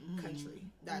a country.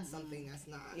 That's something that's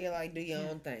not. Yeah, like do your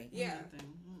own thing. Yeah.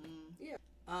 Yeah.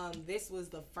 This was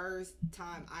the first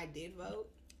time I did vote,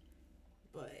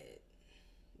 but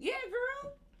yeah,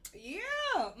 girl.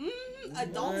 Yeah.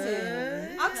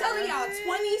 Adulthood. I'm telling y'all,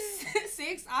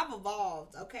 26, I've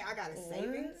evolved. Okay, I got a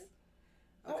savings.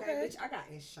 Okay, bitch, I got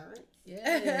insurance.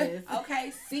 Yes.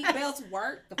 Okay, seatbelts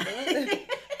work. The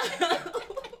fuck.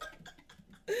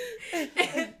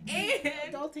 and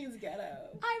Adulting's ghetto.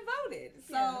 I voted,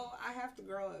 so I have to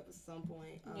grow up at some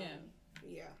point.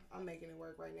 Yeah, I'm making it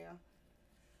work right now.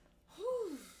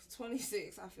 Whew,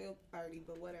 26. I feel 30,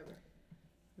 but whatever.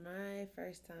 My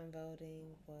first time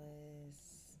voting was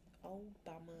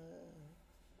Obama.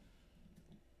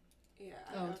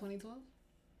 Yeah. 2012?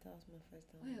 That was my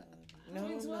first time Wait, voting. No.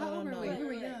 We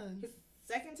were young. His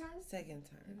second term? Second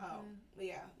term. Oh,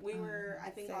 yeah. We were,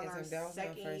 I think, on our That was my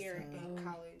second first year time. in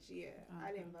college. Yeah,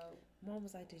 I didn't vote. Mom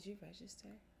was like, "Did you register?"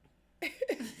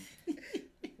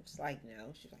 It's like,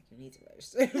 no. She's like, "You need to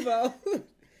register to vote."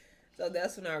 So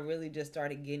that's when I really just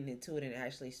started getting into it and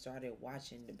actually started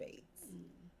watching debates.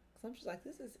 So I'm just like,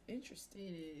 this is interesting.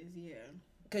 It is, yeah.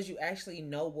 Because you actually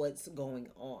know what's going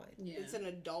on. Yeah. It's an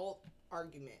adult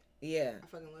argument. Yeah. I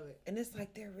fucking love it. And it's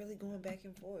like they're really going back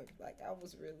and forth. Like, I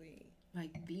was really...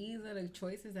 Like, these are the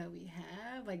choices that we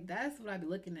have. Like, that's what I be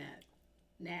looking at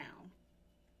now.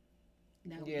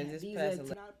 Yeah, this I'm not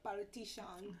a politician.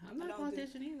 I'm not a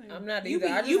politician either. I'm not You either.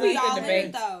 be, I just you be like all the in debates.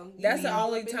 it, though. You That's be the all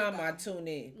only up in time it, I though. tune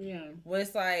in. Yeah. When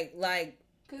it's like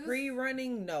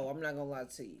pre-running, no, I'm not gonna lie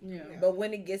to you. Yeah. But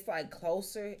when it gets like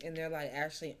closer and they're like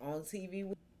actually on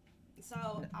TV.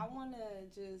 So I want to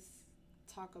just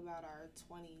talk about our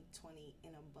 2020 in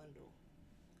a bundle.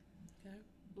 Okay.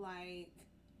 Like,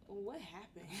 what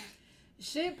happened?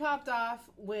 Shit popped off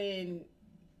when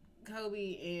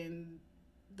Kobe and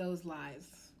those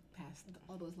lives passed.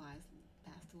 All those lives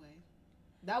passed away.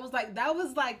 That was like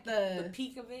the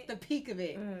peak of it. The peak of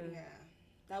it. Yeah,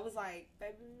 that was like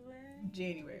February.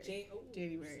 January.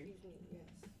 January. Excuse me.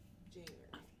 Yes, January.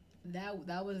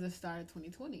 That was the start of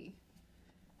 2020.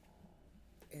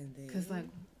 And then, Cause like,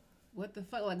 what the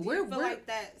fuck? Like, Do you feel like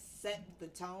that set the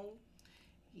tone?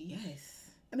 Yes.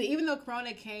 I mean, even though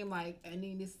Corona came like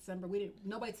ending December,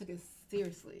 nobody took it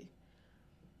seriously.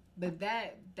 But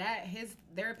their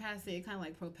passing, it kind of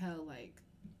like propelled like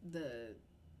a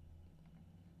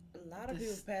lot of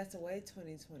people passed away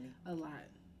 2020. a lot.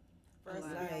 First,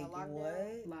 Like,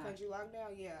 lockdown, what? country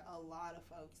lockdown. Yeah, a lot of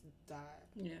folks died.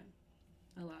 Yeah,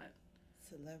 a lot.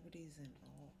 Celebrities and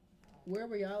all. Where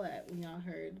were y'all at when y'all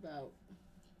heard about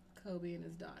Kobe and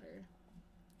his daughter?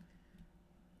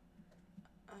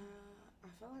 I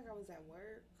felt like I was at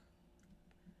work.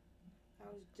 I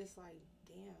was just like,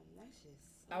 damn, that's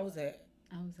just. I was at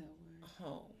work.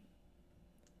 home.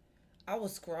 I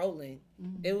was scrolling.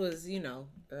 Mm-hmm. It was,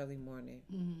 early morning.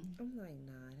 Mm-hmm. I'm like,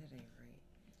 nah, that ain't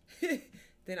right.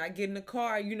 Then I get in the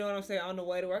car, you know what I'm saying, on the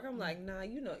way to work. I'm like, nah,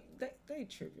 they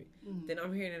tripping. Mm-hmm. Then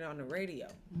I'm hearing it on the radio.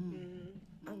 Mm-hmm.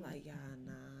 I'm like, yeah,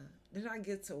 nah. Then I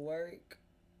get to work,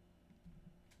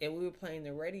 and we were playing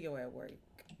the radio at work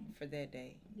for that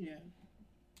day. Yeah.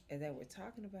 And they were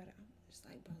talking about it. I'm just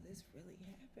like, bro, this really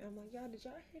happened. I'm like, y'all, did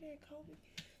y'all hear that, Kobe?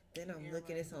 Then I'm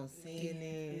looking, it's on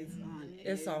CNN,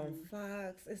 it's on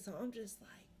Fox, I'm just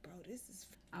like, bro, this is...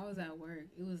 I was at work.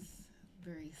 It was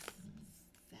very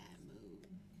sad mood.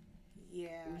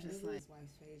 Yeah, it was just like his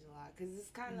wife's face a lot because it's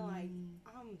kind of like,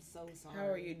 I'm so sorry. How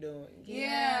are you doing?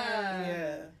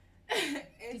 Yeah.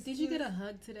 Did you get a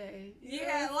hug today?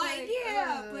 Yeah,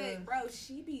 but bro,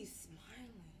 she be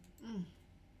smiling,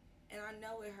 and I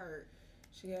know it hurt.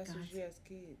 She has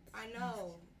kids. I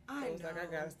know. I was like, I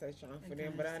gotta stay strong for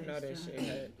them, but I know that shit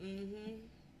hurt. Man,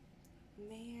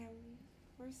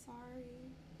 we're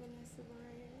sorry, Vanessa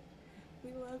Bryant.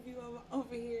 We love you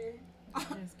over here.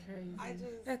 That's crazy. I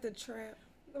just at the trap.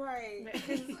 Right.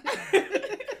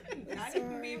 Not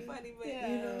even being funny, but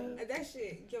that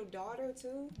shit, your daughter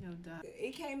too. No doubt.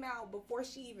 It came out before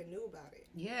she even knew about it.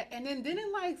 Yeah, and then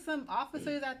didn't like some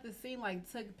officers at the scene like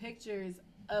took pictures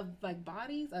of like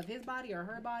bodies of his body or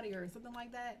her body or something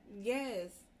like that?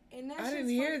 Yes. And that's I didn't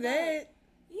hear that.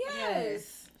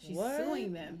 Yes. She's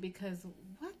suing them because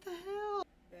what the hell?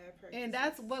 And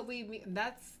that's what we mean.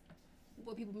 That's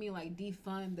what people mean, like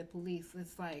defund the police.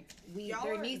 It's like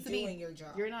there needs to be your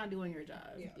job. You're not doing your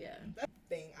job. Yeah. That's the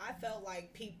thing. I felt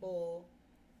like people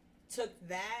took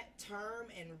that term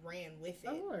and ran with it.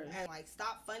 And like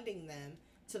stopped funding them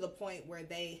to the point where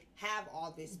they have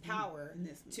all this power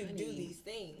to do these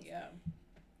things. Yeah.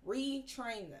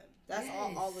 Retrain them. That's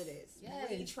all it is.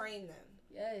 Yes. Retrain them.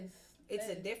 Yes. It's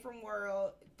a different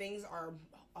world. Things are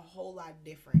a whole lot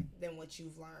different than what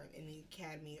you've learned in the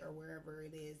academy or wherever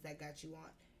it is that got you on.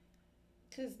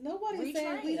 Because nobody's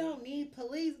saying we don't need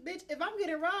police. Bitch, if I'm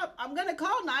getting robbed, I'm going to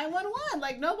call 911.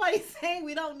 Like, nobody's saying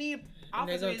we don't need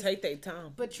officers. They're going to take their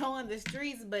time patrolling the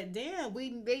streets. But damn,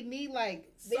 they need, like,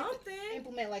 something.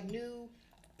 Implement, like, new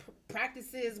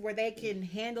practices where they can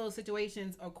handle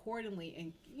situations accordingly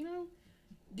and, you know,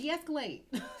 de-escalate.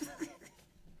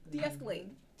 De-escalate.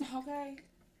 Okay.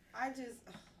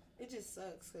 It just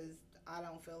sucks because I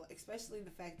don't feel, especially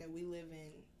the fact that we live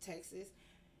in Texas,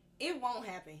 it won't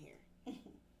happen here.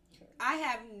 I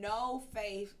have no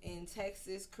faith in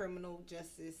Texas criminal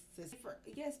justice system.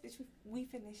 Yes, bitch, we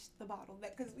finished the bottle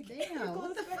because we can't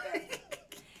close the back.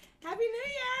 Happy New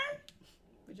Year!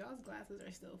 But y'all's glasses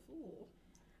are still full.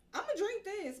 I'm gonna drink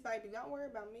this, baby. Don't worry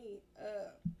about me.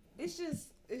 It's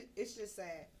just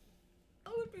sad.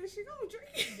 Olympia, she gonna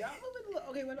drink. Y'all moving a little.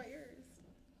 Okay, what about yours?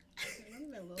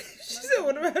 She said,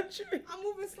 "What about yours?" I'm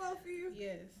moving slow for you.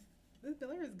 Yes, this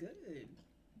filler is good.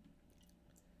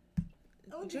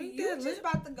 Oh, you just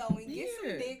about to go and get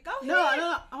some dick. Go ahead.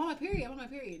 No, I'm on my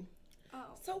period.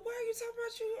 Oh. So why are you talking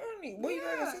about you earning? What, you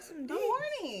gonna suck some dick? I'm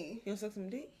horny. You gonna suck some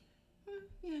dick?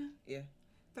 Yeah.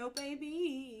 Throw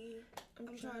baby.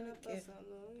 I'm trying to bust on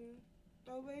you.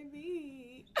 Throw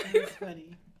baby. That's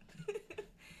funny.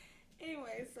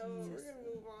 Anyway, so we're gonna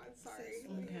move on. Sorry,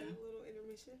 we had a little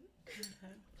intermission.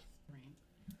 Okay.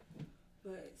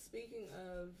 But speaking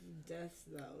of deaths,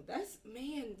 though,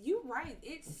 you're right.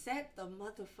 It set the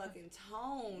motherfucking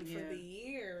tone for the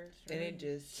year. And it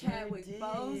just Chadwick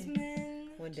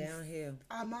Boseman went downhill.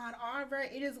 Ahmaud Arbery,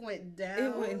 it just went down.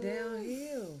 It went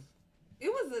downhill. It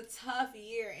was a tough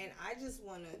year, and I just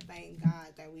want to thank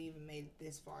God that we even made it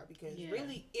this far. Because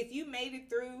really, if you made it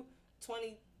through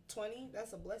 2020,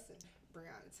 that's a blessing.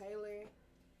 Breonna Taylor.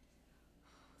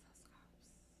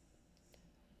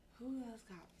 Who else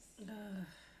cops?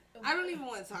 I don't even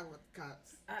want to talk about the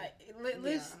cops.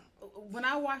 When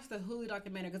I watched the Hulu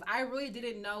documentary, because I really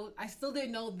didn't know, I still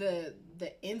didn't know the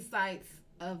insights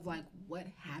of like what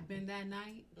happened that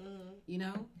night, you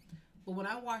know. But when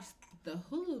I watched the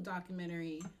Hulu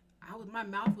documentary, my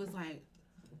mouth was like,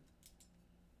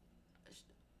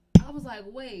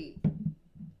 wait,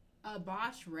 a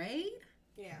Bosch raid?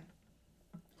 Yeah.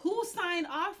 Who signed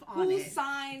off on it? Who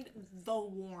signed the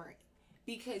warrant?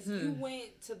 Because you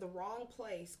went to the wrong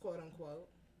place, quote unquote,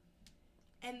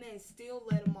 and then still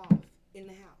let them off in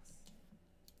the house.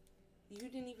 You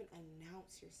didn't even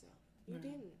announce yourself. You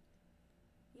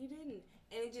didn't.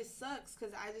 And it just sucks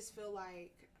because I just feel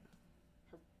like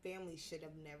her family should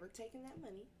have never taken that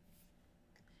money.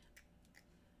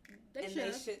 They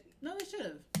should. No, they should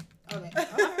have. Okay.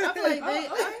 I feel like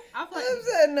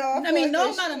no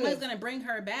amount of money is gonna bring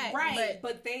her back. Right.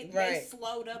 But they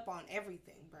slowed up on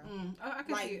everything, bro. I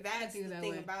can see that's the that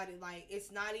thing way. about it. Like,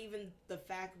 it's not even the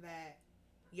fact that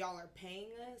y'all are paying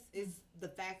us. It's the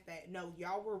fact that no,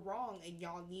 y'all were wrong and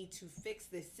y'all need to fix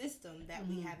this system that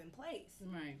we have in place.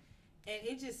 Right. And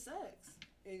it just sucks.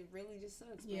 It really just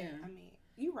sucks. Yeah. But, I mean,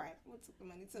 you're right. We took the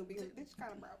money too because bitch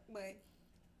kind of broke, but.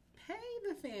 Pay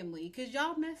the family because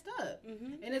y'all messed up,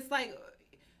 and it's like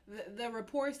the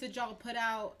reports that y'all put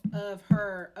out of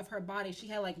her body. She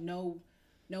had like no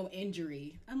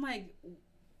injury. I'm like,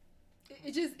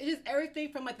 it just everything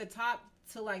from like the top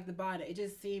to like the bottom. It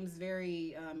just seems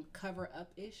very cover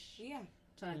up ish. Yeah,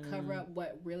 trying to cover up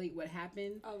what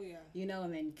happened. Oh yeah, you know.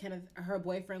 And then kind of her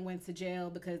boyfriend went to jail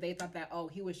because they thought that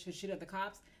he was shoot at the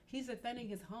cops. He's defending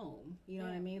his home. You know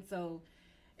what I mean? So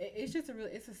it's just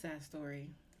it's a sad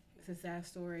story. It's a sad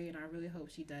story, and I really hope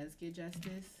she does get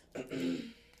justice.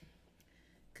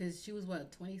 Because she was,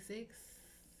 26?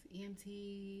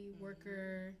 EMT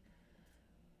worker.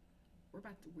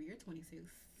 You're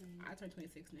 26. I turn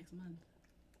 26 next month.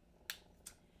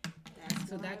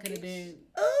 So that could have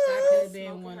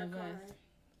been one of us.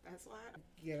 That's why I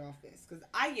get off this. Because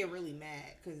I get really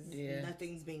mad because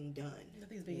nothing's being done.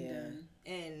 Nothing's being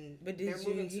done. But they're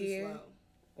moving too slow.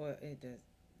 Well, it does.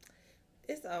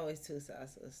 It's always two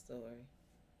sides of the story.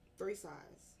 3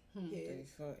 sides.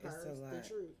 His, hers, the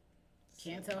truth.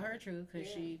 Can't tell her truth because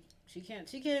she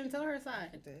can't even tell her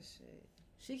side. That shit.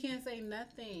 She can't say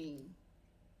nothing.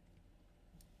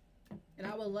 And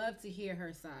I would love to hear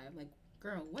her side. Like,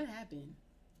 girl, what happened?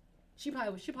 She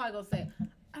probably gonna say,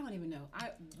 I don't even know.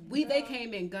 They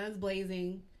came in guns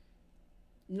blazing.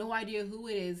 No idea who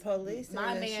it is. Police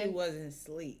said she wasn't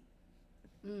asleep.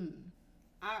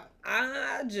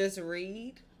 I just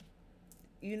read.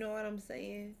 You know what I'm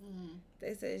saying?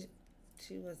 They said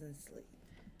she wasn't asleep.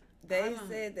 They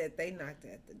said that they knocked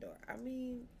at the door. I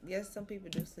mean, yes, some people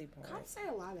do sleep hard. Cops say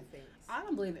a lot of things. I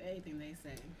don't believe anything they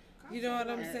say. You know what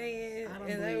I'm saying?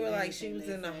 And they were like, she was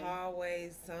in the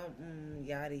hallway, something,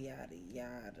 yada, yada,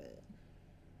 yada.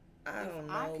 I don't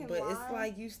know, but it's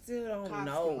like you still don't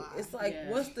know. It's like,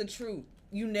 what's the truth?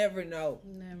 You never know.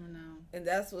 You never know. And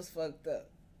that's what's fucked up.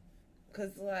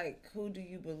 Because, like, who do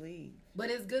you believe? But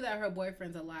it's good that her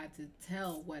boyfriend's alive to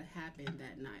tell what happened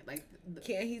that night. Like,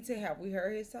 can't he tell? Have we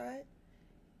heard his side?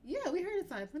 Yeah, we heard his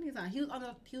side plenty of times. He was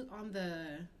on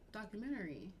the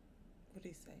documentary. What did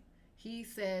he say? He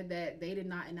said that they did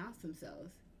not announce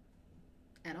themselves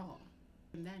at all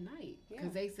that night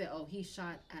because they said, "Oh, he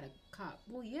shot at a cop."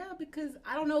 Well, yeah, because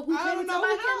I don't know who came to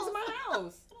my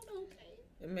house. I don't know who came.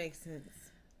 It makes sense.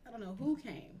 I don't know who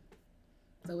came.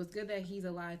 So it's good that he's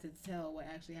alive to tell what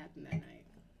actually happened that night.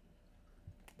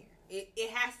 It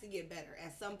has to get better.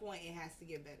 At some point, it has to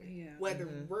get better. Yeah. Whether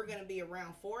we're going to be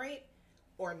around for it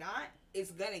or not,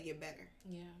 it's going to get better.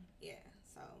 Yeah. Yeah.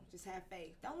 So just have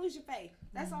faith. Don't lose your faith.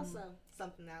 That's also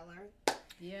something I learned.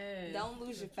 Yeah. Don't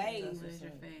lose your faith. Don't lose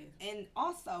your faith. And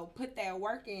also put that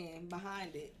work in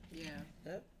behind it. Yeah.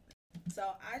 Yep.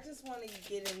 So I just want to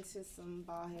get into some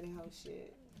bald-headed hoe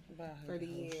shit for the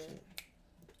year.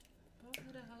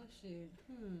 Bald-headed hoe shit.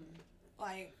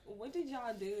 Like, what did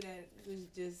y'all do that was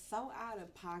just so out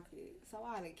of pocket, so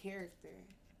out of character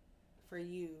for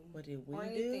you? What did we do? Or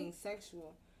anything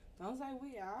sexual? Don't say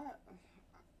we are.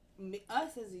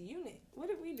 Us as a unit. What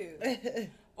did we do?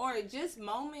 Or just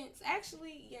moments.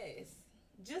 Actually, yes.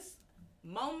 Just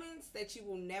moments that you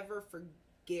will never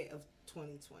forget of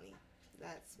 2020.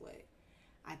 That's what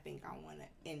I think I want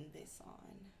to end this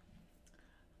on.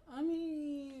 I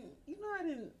mean, I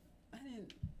didn't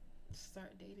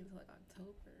start dating until like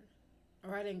October,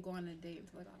 or I didn't go on a date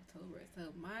until like October. So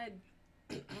I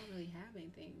don't really have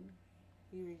anything.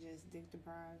 You were just dick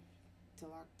deprived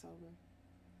till October.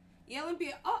 Yeah,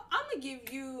 Olympia. Oh, I'm gonna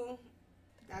give you.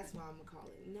 That's what I'm gonna call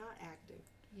it. Not active.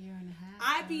 Year and a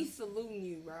half. I be saluting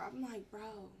you, bro. I'm like,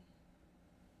 bro.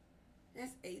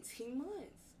 That's 18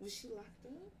 months. Was she locked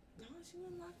up? No, she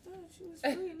wasn't locked up. She was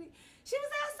free. She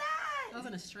was outside. I was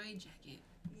in a straight jacket.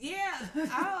 Yeah,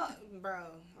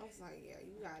 bro. I was like, yeah,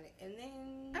 you got it. And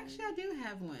then actually, I do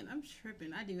have one. I'm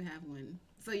tripping. I do have one.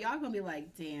 So y'all gonna be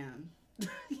like, damn.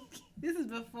 This is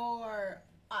before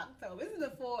October. This is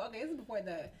before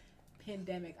the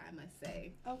pandemic, I must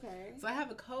say. Okay. So I have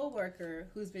a coworker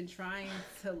who's been trying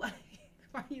to like.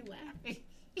 Why are you laughing?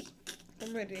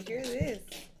 I'm ready to hear this.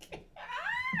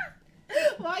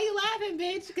 Why are you laughing,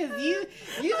 bitch? Because you've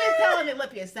been telling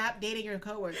Olympia, stop dating your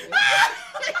coworker.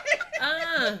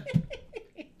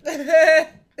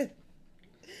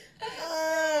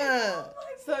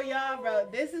 So y'all, bro,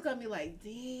 this is gonna be like,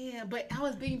 damn. But I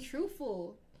was being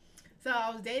truthful. So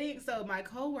I was dating. So my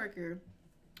coworker.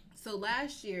 So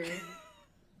last year,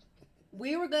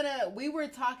 we were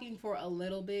talking for a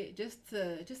little bit just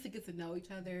to get to know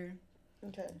each other.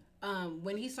 Okay.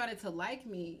 When he started to like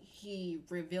me, he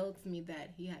revealed to me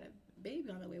that he had a baby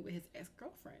on the way with his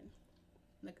ex-girlfriend.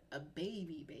 Like a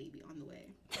baby on the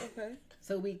way. Okay.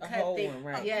 So we a cut whole things. one,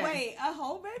 right? Yeah. Wait, a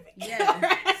whole baby?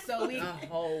 Yeah. So we a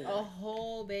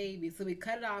whole baby. So we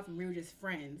cut it off and we were just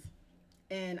friends.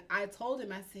 And I told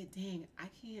him, I said, dang, I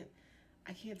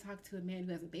can't talk to a man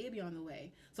who has a baby on the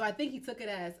way. So I think he took it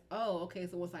as, oh, okay,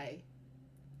 so once I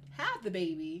have the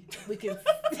baby, we can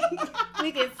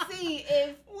see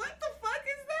if what the fuck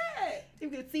is that? We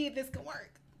can see if this can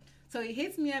work. So he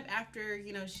hits me up after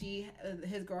his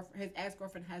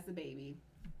ex-girlfriend has the baby.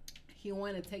 He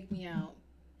wanted to take me out,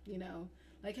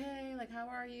 like, hey, like, how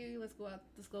are you? Let's go out.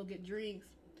 Let's go get drinks.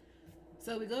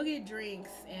 So we go get drinks,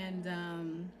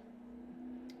 and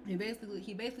he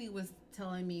basically was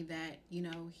telling me that he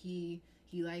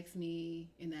likes me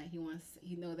and that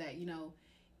he know that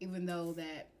even though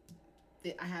that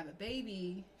I have a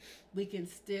baby, we can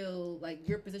still, like,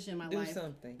 your position in my life. Do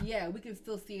something. Yeah, we can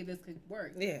still see if this could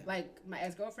work. Yeah. Like, my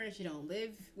ex-girlfriend, she don't live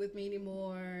with me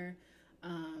anymore.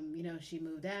 She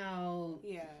moved out.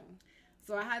 Yeah.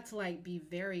 So I had to, like, be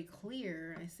very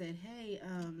clear. I said, hey,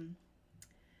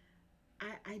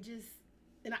 I just...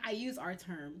 And I use our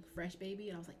term, fresh baby,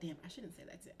 and I was like, damn, I shouldn't say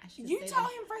that. You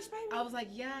told him fresh baby? I was like,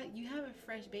 yeah, you have a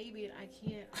fresh baby, and I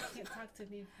can't talk to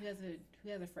me who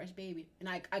has a fresh baby. And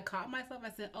I caught myself. I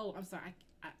said, oh, I'm sorry,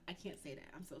 I can't say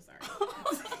that. I'm so sorry.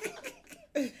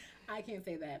 I can't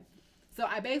say that. So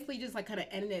I basically just like kind of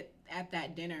ended it at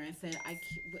that dinner and said, I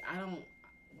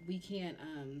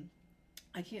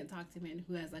can't talk to men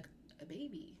who has like a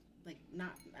baby. Like,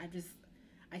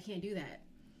 I can't do that.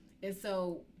 And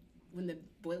so when the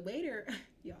waiter,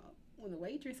 y'all, when the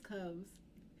waitress comes,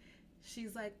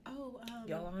 she's like, oh,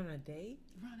 y'all on a date?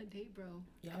 We're on a date, bro.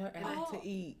 Y'all are out to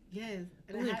eat. Yes.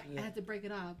 And I had to break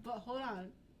it off. But hold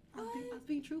on. I was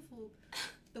being truthful.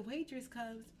 The waitress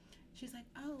comes. She's like,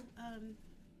 oh,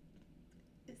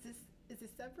 is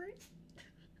this separate?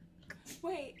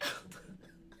 Wait.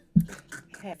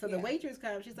 So the waitress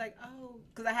comes. She's like, oh,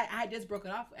 because I had just broken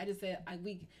off. I just said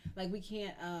we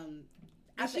can't.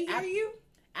 Did she hear you?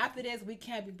 After this, we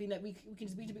can't be we can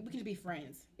just be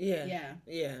friends. Yeah.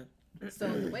 So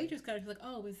the waitress comes. She's like,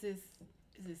 oh, is this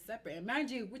separate? And mind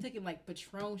you, we're taking like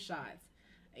Patron shots.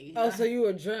 So you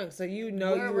were drunk. So you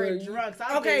know you were drunk. So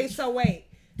okay. So wait,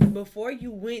 before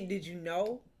you went, did you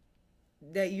know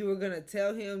that you were gonna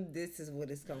tell him this is what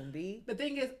it's gonna be? The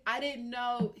thing is, I didn't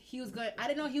know he was going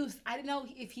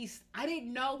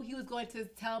to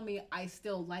tell me I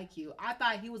still like you. I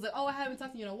thought he was like, oh, I haven't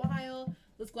talked to you in a while.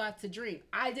 Let's go out to drink.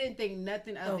 I didn't think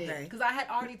nothing of it because I had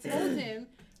already told him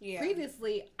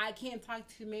previously I can't talk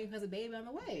to maybe because of baby on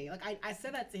the way. Like I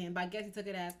said that to him, but I guess he took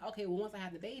it as okay. Well, once I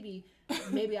have the baby,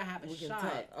 maybe I have a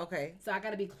shot. Okay. So I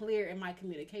got to be clear in my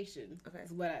communication. Okay.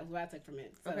 That's what I took from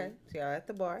it. So, okay. So y'all at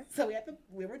the bar. So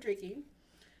we were drinking.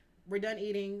 We're done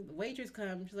eating. The waitress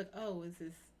comes. She's like, "Oh, is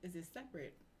this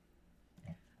separate?"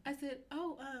 I said,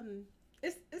 "Oh,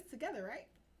 it's together, right?"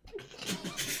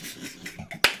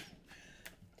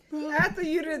 Bro, after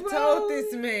you done told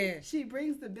this man, she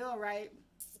brings the bill, right?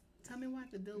 Tell me why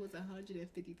the bill was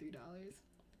 $153,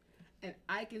 and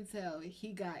I can tell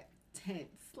he got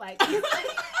tense. Like he was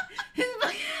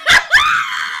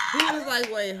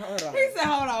like, "Wait, hold on." He said,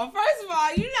 "Hold on. First of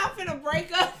all, you're not finna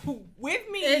break up with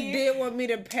me and then want me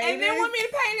to pay and then want me to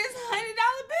pay this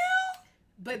 $100 bill."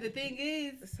 But the thing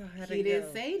is, so he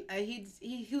didn't say.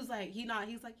 He was like, he's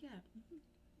like, yeah.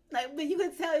 Like, but you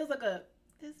could tell he was like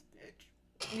this bitch.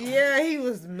 Yeah, he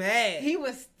was mad. He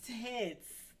was tense.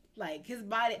 Like his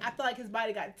body, I felt like his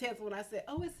body got tense when I said,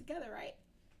 "Oh, it's together, right?"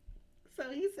 So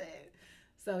he said.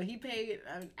 So he paid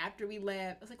after we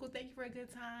left. I was like, "Well, thank you for a good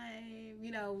time."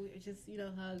 Just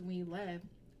hugged me, left.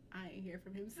 I ain't hear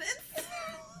from him since.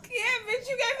 Yeah, bitch,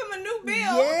 you gave him a new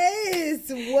bill. Yes,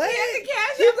 what? He had to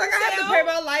cash He was like, I have to pay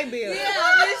my light bill.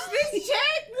 Yeah, bitch, this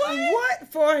check.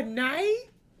 What for a night?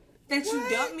 That you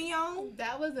dumped me on?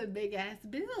 That was a big ass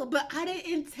bill, but I didn't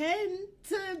intend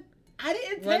to.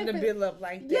 Run the bill up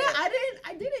like that. Yeah,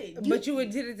 I didn't. But you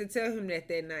intended to tell him that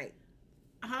night.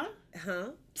 Huh?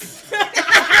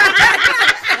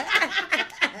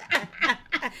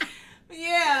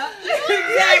 Yeah.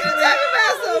 Exactly. Talking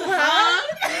about some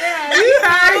Yeah. You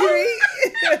heard me.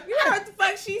 You know what the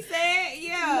fuck she said?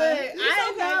 Yeah. Look, I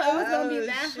didn't know it was gonna be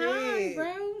that shit. high,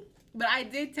 bro. But I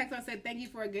did text him and said, "Thank you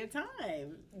for a good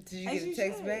time." Did you get a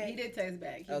text back? He did text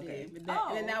back. He Okay. did. But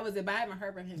and then that was it. But I haven't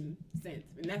heard from him since,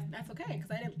 and that's okay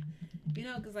because I didn't,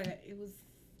 because like it was.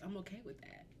 I'm okay with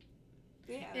that.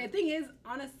 Yeah. And the thing is,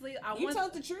 honestly, you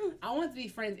told the truth. I wanted to be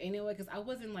friends anyway because I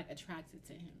wasn't like attracted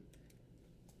to him.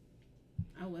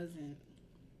 I wasn't.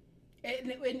 It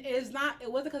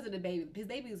wasn't because of the baby. His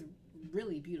baby was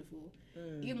really beautiful.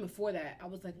 Even before that, I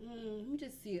was like, let me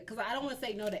just see it. Because I don't want to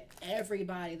say no to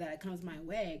everybody that comes my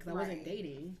way. Because I wasn't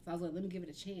dating. So I was like, let me give it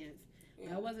a chance.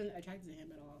 Yeah. I wasn't attracted to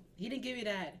him at all. He didn't give me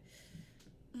that,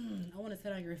 I want to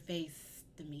sit on your face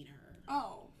demeanor.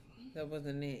 Oh. That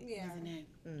wasn't it. Yeah. Wasn't it?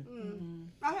 Mm-hmm.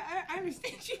 I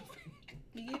understand you.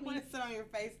 You get I want to sit on your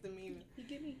face demeanor. You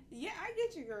get me? Yeah, I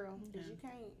get you, girl. Because you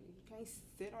can't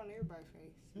sit on everybody's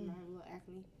face. You might have a little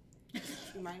acne.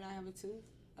 You might not have a tooth.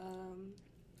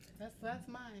 That's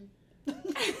mine.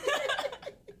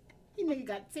 You nigga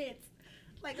got tits.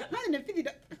 Like $150.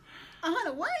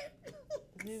 100 what?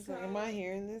 He's like, am I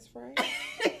hearing this right?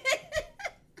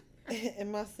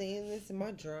 Am I seeing this? Am I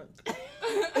drunk? That.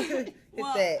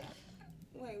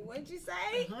 Wait, what'd you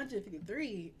say?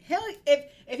 153. Hell,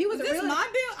 if he was a real my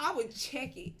bill, I would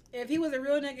check it. If he was a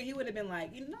real nigga, he would have been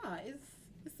like,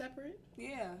 it's separate.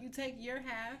 Yeah. You take your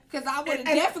half. Because I would have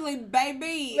definitely,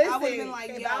 baby, listen, I would have been like,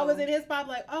 if I was in his spot,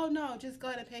 like, oh no, just go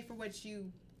ahead and pay for what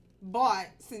you bought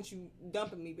since you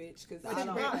dumping me, bitch. Because I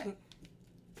don't.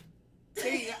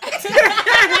 There you go.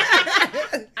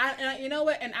 You know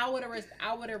what? And I would have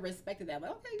respected that.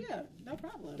 But okay, yeah, no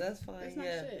problem. That's fine. That's not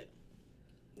shit.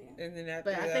 Yeah. And then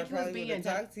after that, I probably would have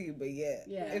talked to you. But yeah,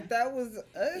 if that was us,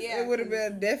 it would have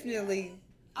been definitely. Yeah.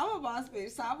 I'm a boss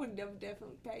bitch, so I would have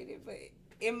definitely paid it. But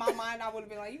in my mind, I would have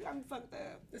been like, "You got me fucked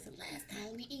up. This is the last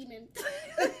time we eating."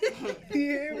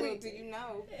 Well, do you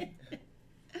know?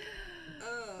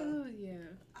 Oh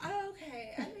yeah.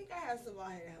 Okay, I think I have some all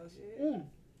in the house shit.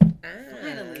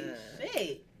 Finally,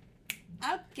 shit.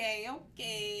 Okay.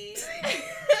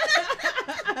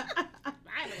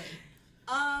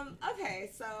 Okay,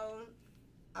 so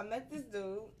I met this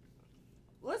dude.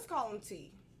 Let's call him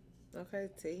T. Okay,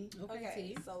 T. Okay,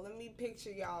 T. so let me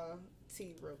picture y'all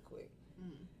T real quick.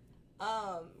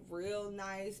 Real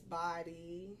nice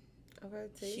body. Okay,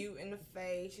 T. Cute in the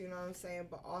face, you know what I'm saying?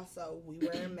 But also, we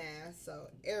wearing masks, so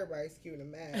everybody's cute in a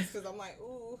mask. Because I'm like,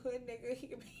 ooh, hood nigga,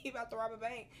 he about to rob a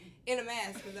bank in a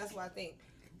mask, because that's what I think.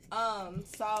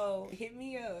 So, hit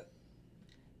me up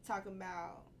talking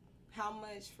about how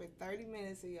much for 30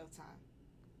 minutes of your time.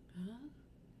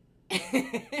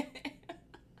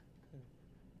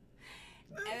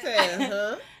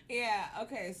 Huh? Yeah,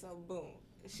 okay, so boom.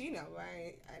 She know,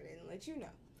 right? I didn't let you know.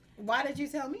 Why did you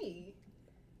tell me?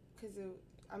 Because,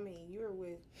 you were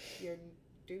with your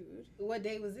dude. What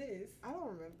day was this? I don't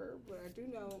remember, but I do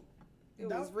know it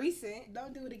was recent.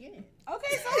 Don't do it again.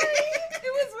 Okay, sorry. It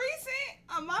was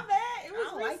recent. My bad. It was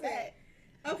I don't recent. like that.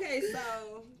 Okay,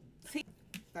 so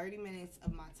 30 minutes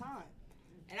of my time.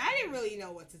 And I didn't really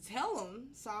know what to tell him.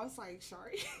 So I was like,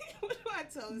 Sharie, what do I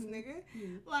tell this nigga?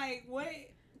 Mm-hmm. Like, what?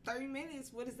 30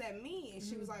 minutes? What does that mean? And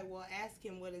she was like, well, ask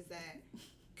him, what does that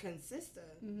consist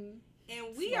of? Mm-hmm.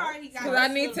 And we already got... Because I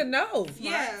need to know.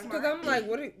 Yeah. Because I'm like,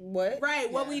 what? Right,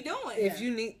 what we doing? If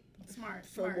you need... Smart.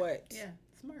 For what? Yeah,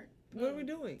 smart. What are we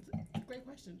doing? Great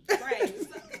question. Right.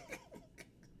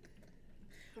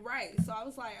 Right. So I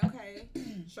was like, okay,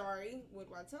 Sharie, what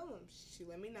do I tell him? She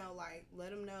let me know, like,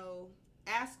 let him know,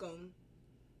 ask him,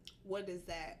 what does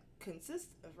that consist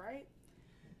of, right?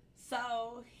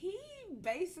 So he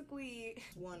basically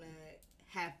want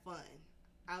to have fun.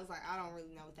 I was like, I don't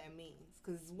really know what that means.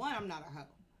 Because, one, I'm not a hoe.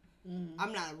 Mm-hmm.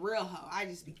 I'm not a real hoe. I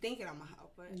just be thinking I'm a hoe.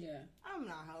 But yeah. I'm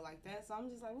not a hoe like that. So I'm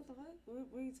just like, what the fuck?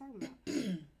 What are you talking about?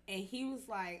 And he was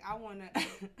like, I want to...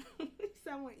 he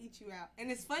said, I want to eat you out. And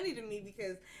it's funny to me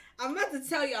because I'm about to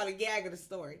tell y'all the gag of the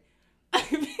story.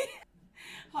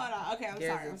 Hold on. Okay, I'm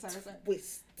sorry.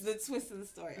 Twist. The twist of the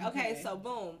story. Okay, so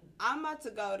boom. I'm about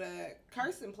to go to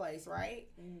Kirsten place, right?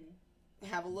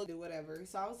 Have a look at whatever.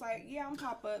 So I was like, yeah, I'm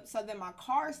pop up. So then my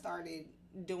car started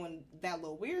doing that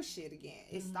little weird shit again.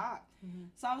 It stopped.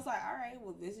 So I was like, all right,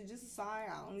 well, this is just a sign.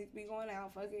 I don't need to be going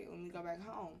out. Fuck it. Let me go back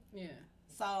home. Yeah.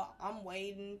 So I'm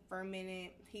waiting for a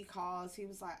minute. He calls. He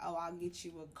was like, oh, I'll get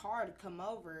you a car to come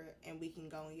over and we can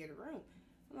go and get a room.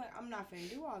 I'm like, I'm not finna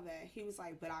do all that. He was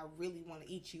like, but I really want to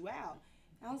eat you out.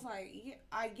 And I was like, yeah,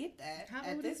 I get that. How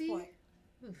at old this is he? point.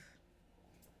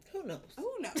 Who knows?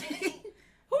 Who knows?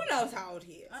 Who knows how old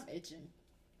he is? I'm itching.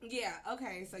 Yeah,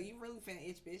 okay, so you really finna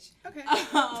itch, bitch. Okay.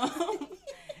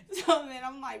 So then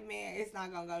I'm like, man, it's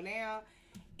not gonna go down.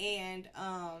 And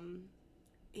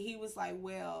he was like,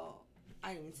 well,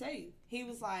 I didn't even tell you. He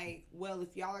was like, well,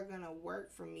 if y'all are gonna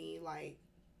work for me, like,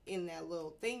 in that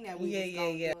little thing that we was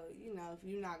gonna do, you know, if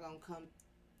you're not gonna come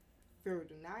through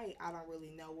tonight, I don't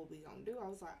really know what we gonna do. I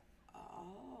was like,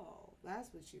 oh,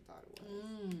 that's what you thought it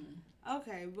was.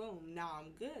 Okay, boom, now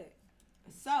I'm good.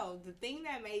 So, the thing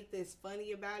that made this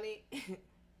funny about it,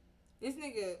 this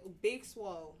nigga, Big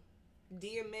Swole,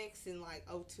 DMX in like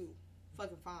 02,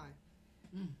 fucking fine.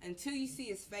 Until you see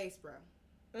his face, bro.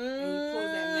 And he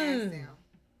pulls that mask down.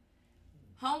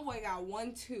 Homeboy got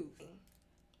one tooth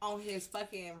on his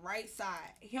fucking right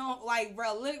side. He don't, like,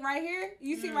 bro, look right here.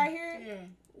 You see right here? Yeah.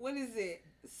 What is it?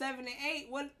 7 and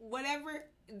 8? Whatever.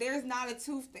 There's not a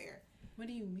tooth there. What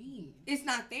do you mean? It's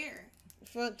not there.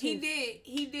 He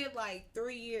did like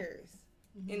 3 years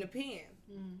in the pen,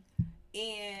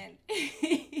 and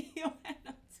he don't have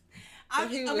no so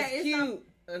he was cute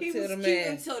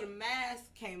until the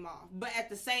mask came off. But at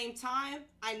the same time,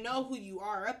 I know who you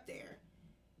are up there.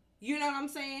 You know what I'm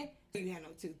saying? You had no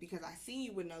tooth because I seen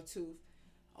you with no tooth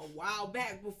a while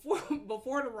back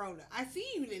before the Rona. I see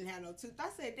you didn't have no tooth. I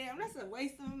said, damn, that's a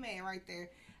waste of a man right there.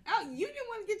 Oh, you didn't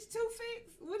want to get your tooth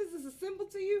fixed? What is this, a symbol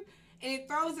to you? And it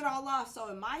throws it all off. So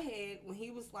in my head, when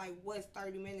he was like, what's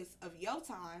 30 minutes of your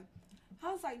time?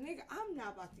 I was like, nigga, I'm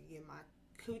not about to get my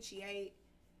coochie ate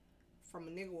from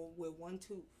a nigga with one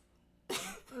tooth.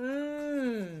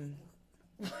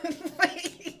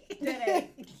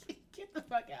 Get the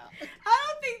fuck out. I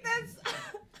don't think that's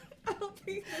I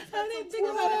didn't think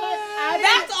about it.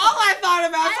 That's all I thought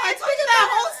about. So I told you that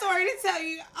whole story to tell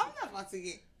you, I'm not about to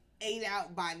get ate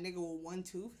out by a nigga with one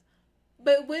tooth.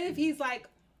 But what if he's like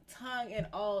tongue and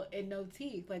all and no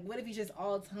teeth? Like, what if he's just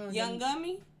all tongue? Young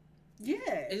gummy? Yeah.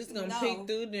 It's just gonna peek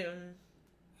through them.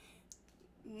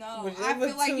 No, I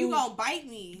feel like you gonna bite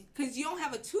me because you don't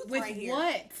have a tooth with right here.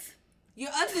 What?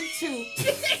 Your other tooth.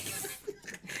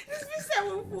 This bitch said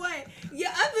with what? Your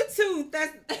other tooth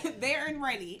that's there and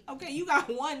ready. Okay, you got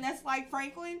one that's like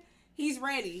Franklin. He's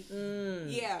ready.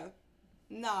 Yeah.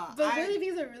 Nah. But what if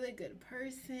he's a really good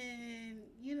person?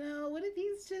 You know, what if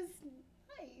he's just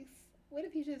nice? What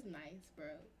if he's just nice, bro?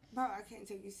 Bro, I can't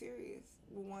take you serious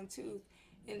with one tooth.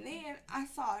 And then I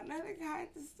saw another guy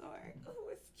at the store who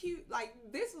was cute. Like,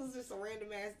 this was just a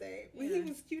random ass day. But he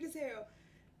was cute as hell.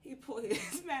 He pulled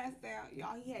his mask down.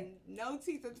 Y'all, he had no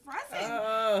teeth at the front. I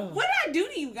said, what did I do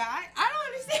to you, guy? I don't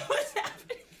understand what's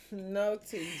happening. No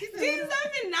teeth. These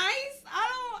not even nice. I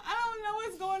don't know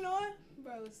what's going on.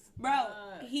 Bro,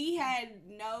 he had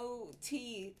no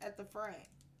teeth at the front.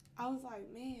 I was like,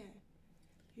 man,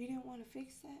 you didn't want to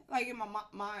fix that? Like, in my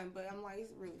mind, but I'm like,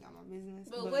 it's really not my business.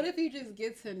 But what if you just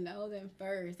get to know them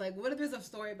first? Like, what if there's a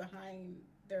story behind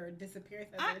their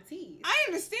disappearance of their teeth? I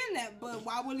understand that, but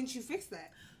why wouldn't you fix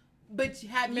that? But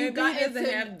have Maybe you gotten he doesn't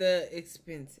have the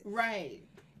expenses. Right.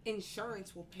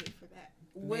 Insurance will pay for that.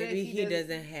 What Maybe he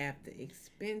doesn't have the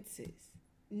expenses.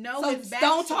 No, so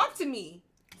don't talk to me.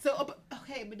 So,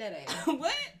 okay, but that ain't.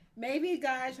 What? Maybe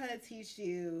God's trying to teach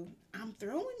you, I'm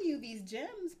throwing you these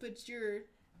gems, but you're...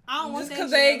 I don't want just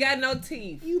because they ain't got no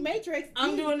teeth. You Matrix.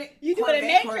 I'm doing it. You doing a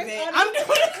Matrix on I'm doing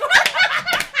it.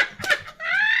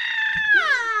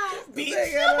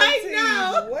 Bitch, like,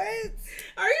 no. What?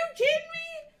 Are you kidding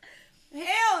me?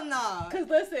 Hell no. Because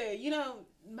listen,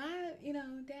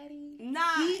 daddy.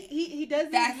 Nah. He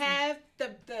doesn't have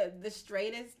the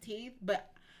straightest teeth, but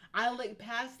I look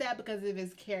past that because of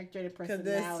his character and personality.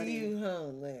 Because that's you,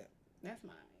 huh? That's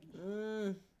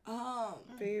mine.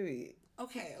 Period.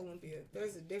 Okay, Olympia.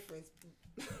 There's a difference.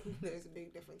 There's a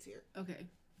big difference here. Okay.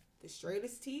 The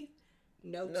straightest teeth,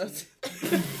 no teeth.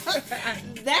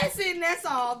 That's it and that's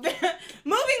all.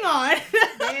 Moving on.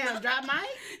 Damn, drop mic?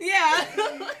 Yeah.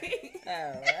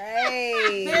 All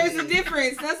right. There's a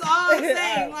difference. That's all I'm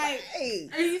saying. All like, right.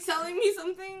 are you telling me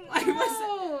something? Like,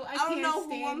 No, I don't know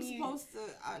who I'm supposed to.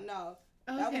 No.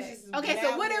 Okay. That was just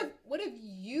So what if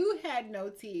you had no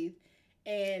teeth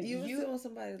and you want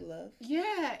somebody to love?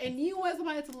 Yeah, and you want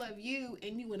somebody to love you,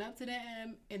 and you went up to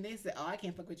them and they said, "Oh, I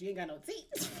can't fuck with you. You ain't got no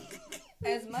teeth."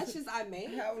 As much as I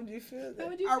make, how would you feel?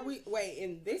 Wait,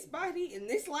 in this body, in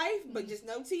this life, but just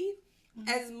no teeth? Mm-hmm.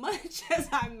 As much as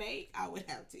I make, I would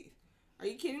have teeth. Are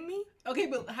you kidding me? Okay,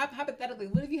 but hypothetically,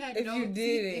 what if you had no teeth?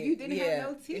 If you didn't have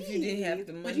no teeth. If you didn't have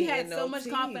the money, but you had so much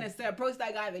teeth. Confidence to approach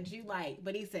that guy that you like,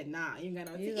 but he said, "Nah, you ain't got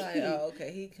no teeth." You like, oh,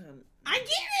 okay, he come. I get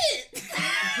it.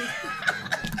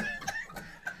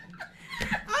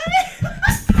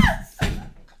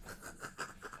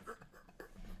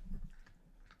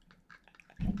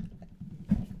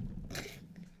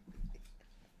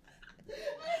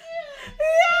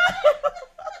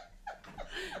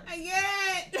 I get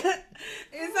it.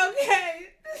 It's okay.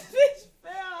 This bitch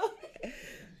fell.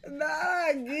 Nah,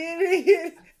 I get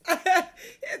it.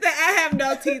 I have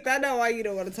no teeth. I know why you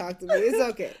don't want to talk to me. It's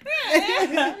okay.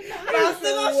 I'm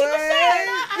still gonna shoot my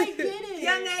shot. I get it.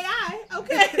 Young AI.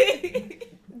 Okay.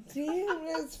 Damn,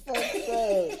 that's fucked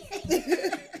up.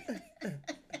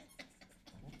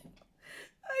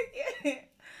 I get it.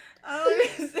 I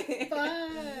understand.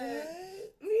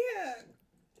 Yeah.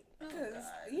 Because,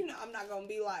 I'm not going to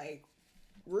be like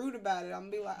rude about it. I'm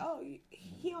going to be like, oh,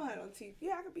 he don't have no teeth.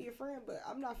 Yeah, I could be your friend, but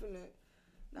I'm not finna.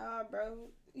 Nah, bro.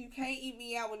 You can't eat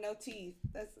me out with no teeth.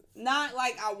 That's not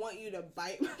like I want you to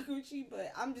bite my coochie,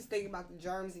 but I'm just thinking about the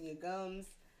germs in your gums.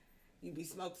 You be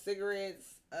smoking cigarettes,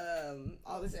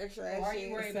 all this extra ass shit. Or are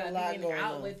you worried about being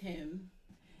out with him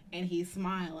and he's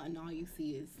smiling and all you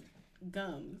see is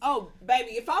gums? Oh,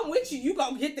 baby, if I'm with you, you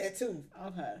gonna get that too.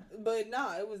 Okay. But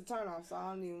no, it was a turn off, so I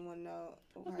don't even want to know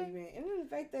how you been. And then the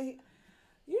fact that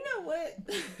you know what?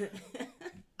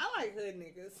 I like hood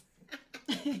niggas.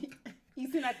 You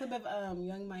seen that clip of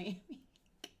Young Miami?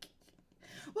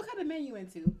 What kind of man you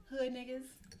into? Hood niggas?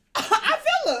 I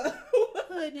feel her.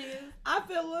 Hood niggas. I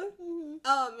feel her.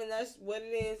 Mm-hmm. And that's what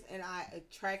it is, and I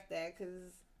attract that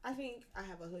because I think I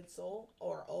have a hood soul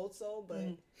or old soul,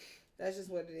 but that's just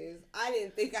what it is. I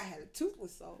didn't think I had a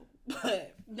toothless soul,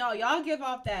 but no, y'all give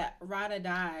off that ride or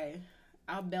die,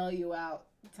 I'll bail you out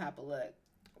type of look.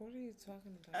 What are you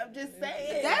talking about? I'm just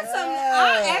saying. That's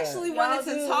I actually wanted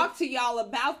to talk to y'all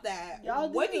about that.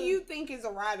 What do you think is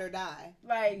a ride or die?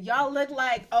 Like, y'all look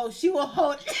like, oh, she will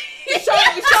hold show look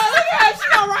at her. She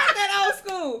gonna ride that old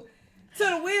school.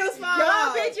 Till the wheels fall y'all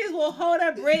off. Bitches will hold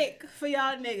a brick for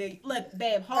y'all nigga. Look,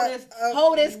 babe,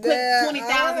 hold this quick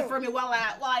 20,000 for me while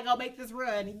I go make this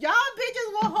run. Y'all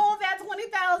bitches will hold that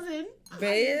 20,000.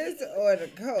 Bands or the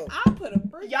coat? I'll put a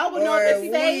brick. Y'all will know the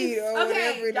safe.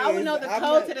 Okay, y'all will know the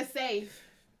code to the safe.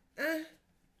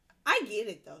 I get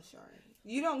it though, Sharie.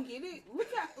 You don't get it? Look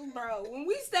at, bro, when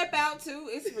we step out too,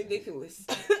 it's ridiculous.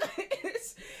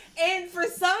 And for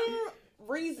some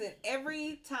reason,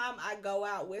 every time I go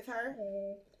out with her,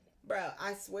 bro,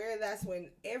 I swear that's when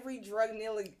every drug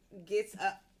dealer gets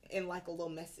up in like a little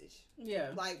message. Yeah.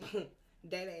 Like,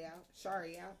 Day out,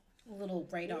 Sharie out. A little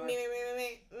radar.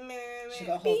 She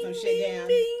gonna hold some shit down.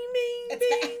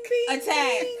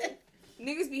 Attack.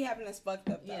 Niggas be having us fucked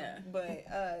up though. Yeah. But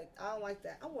I don't like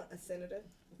that. I want a senator.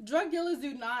 Drug dealers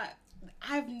do not.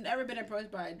 I've never been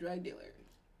approached by a drug dealer.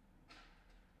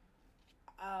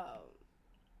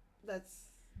 That's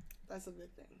a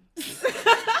good thing.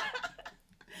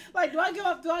 Like, do I go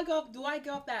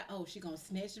off that, oh, she gonna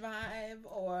snitch vibe,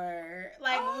 or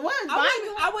like what?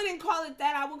 I wouldn't call it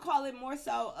that. I would call it more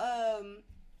so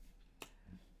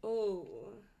ooh.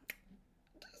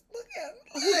 Look at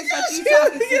who the fuck you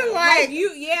talking to? Like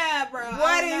you, yeah, bro.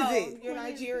 What is it? You're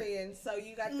Nigerian, so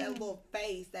you got that little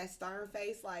face, that stern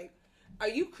face. Like, are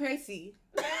you crazy?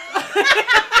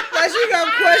 Like she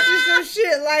gonna question some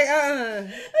shit. Like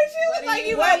she was like,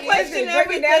 you gonna question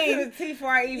everything. Down to the T before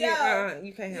I even.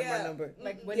 You can't have my number.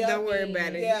 Like, don't worry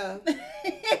about it. Yeah.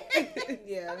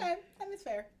 Yeah. Okay, that is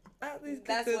fair.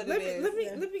 That's what it is.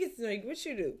 Let me get to know you. What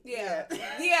you do? Yeah.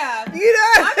 Yeah. You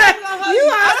know, I'm not gonna hold you.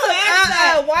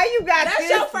 also why you got that's this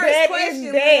your first bad question.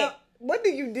 is that? What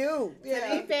do you do?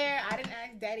 Yeah. To be fair, I didn't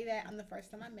ask Daddy that on the first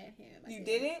time I met him. You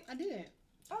didn't? I didn't.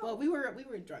 Oh. Well, we were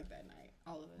drunk that night,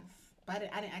 all of us. But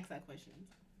I didn't ask that question.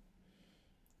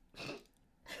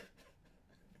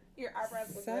 Your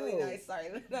eyebrows look really nice. Sorry,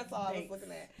 that's all I was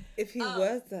looking at. If he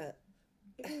was a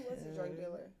drug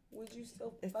dealer, would you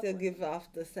still give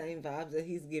off the same vibes that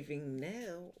he's giving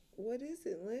now? What is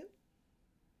it, Lim?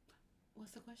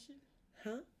 What's the question?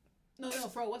 Huh? No,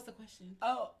 Fro. What's the question?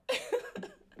 Oh, okay.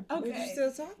 Would you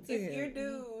still talk to him? If your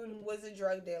dude was a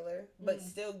drug dealer, but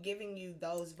still giving you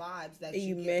those vibes that and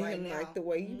you met get right him now, like the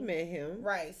way you met him,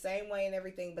 right? Same way and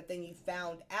everything, but then you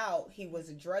found out he was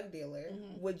a drug dealer.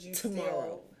 Would you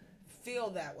still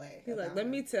feel that way? He's like, let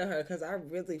me tell her because I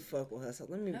really fuck with her, so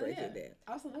let me break it down.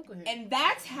 I also fuck with him. And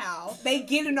that's how they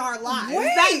get in our lives.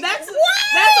 Wait, that's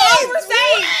all we're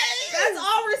saying. That's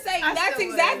all we're saying. That's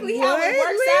exactly how it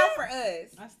works out for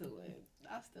us. I still would.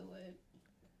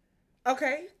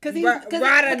 Okay. Because he's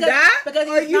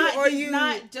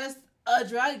not just a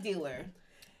drug dealer.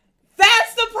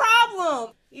 That's the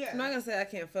problem. Yeah. I'm not gonna say I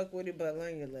can't fuck with it, but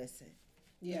learn your lesson.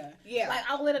 Yeah. Like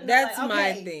I'll let it know. That's like,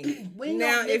 my okay, thing.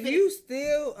 Now, if you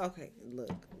still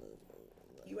look.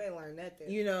 You ain't learned nothing.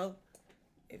 You know,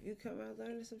 if you come out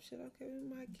learning some shit, okay, we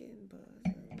might get in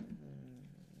buzz.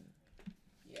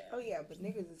 Yeah. Oh yeah, but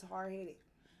niggas is hard headed.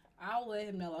 I'll let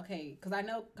him know, okay, because I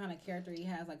know kind of character he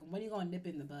has. Like, when you gonna nip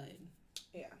in the bud?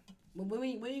 Yeah. When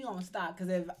you gonna stop? Because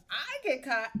if I get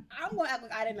caught, I'm gonna act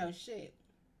like I didn't know shit.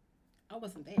 I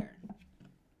wasn't there.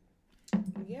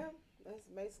 Yeah, that's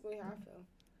basically how I feel.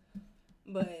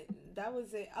 But that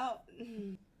was it. Oh,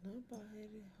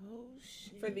 Nobody. Oh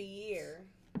shit. For the year.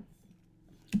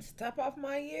 Stop off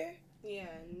my year. Yeah.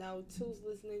 No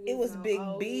toothless niggas. It was no Big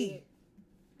old B. head.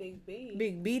 Big B.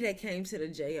 Big B that came to the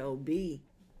JOB.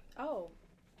 Oh.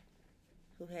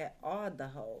 Who had all the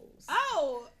hoes.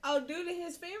 Oh, due to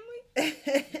his family?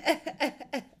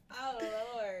 Oh,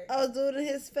 Lord. Oh, due to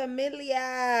his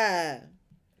familia.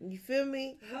 You feel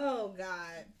me? Oh,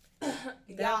 God.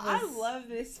 Y'all, I love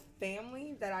this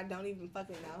family that I don't even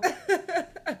fucking know.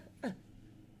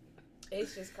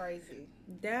 It's just crazy.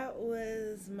 That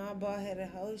was my bald-headed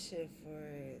hoe shit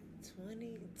for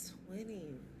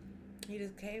 2020. He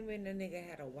just came in, the nigga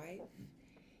had a wife.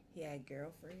 He had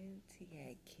girlfriends, he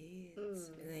had kids,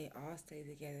 and they all stayed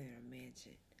together in a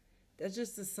mansion. That's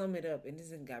just to sum it up, and this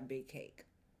one got big cake.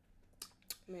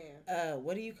 Man.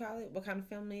 What do you call it? What kind of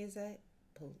family is that?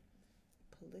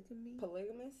 Polygamy?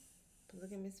 Polygamous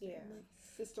family? Yeah.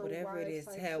 Sister whatever it is.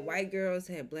 Had shit. White girls,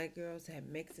 had black girls, had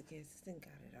Mexicans. This thing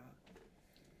got it all.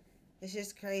 It's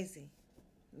just crazy.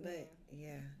 But,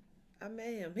 yeah. I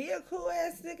met him. He a cool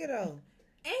ass nigga, though.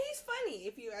 And he's funny,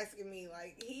 if you asking me.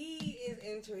 Like, he is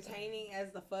entertaining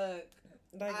as the fuck.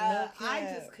 Like,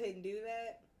 I just couldn't do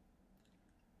that.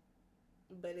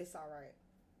 But it's alright.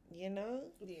 You know?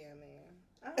 Yeah, man.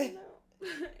 I don't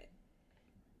know.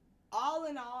 All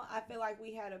in all, I feel like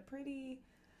we had a pretty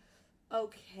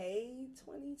okay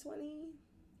 2020.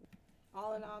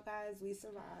 All in all, guys, we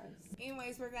survived.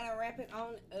 Anyways, we're gonna wrap it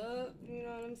on up. You know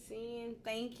what I'm saying?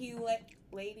 Thank you,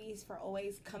 ladies, for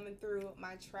always coming through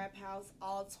my trap house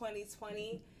all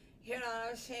 2020. You know what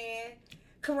I'm saying?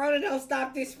 Corona don't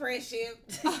stop this friendship.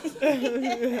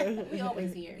 We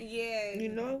always here. Yeah. You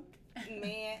know?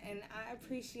 Man, and I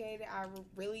appreciate it. I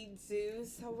really do.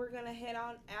 So we're gonna head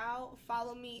on out.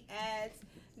 Follow me at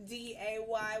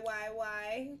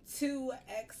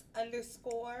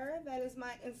DAYYY2X_. That is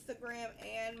my Instagram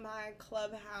and my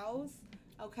Clubhouse.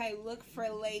 Okay, look for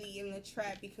Lady in the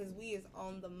Trap because we is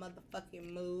on the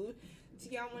motherfucking mood. Do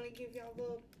y'all want to give y'all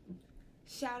little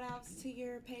shout outs to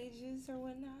your pages or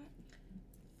whatnot?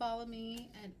 Follow me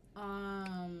at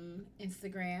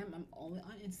Instagram. I'm only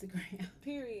on Instagram.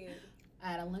 Period.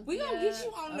 At Olympia. We gonna get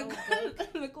you on the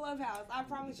Clubhouse. I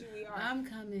promise you we are. I'm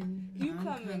coming. You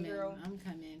coming, girl. I'm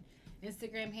coming.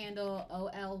 Instagram handle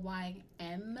OLYMPIAOG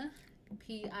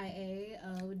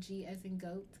as in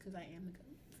goat because I am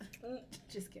a goat.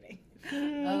 Just kidding.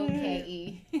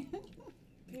 OKE.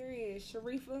 Period.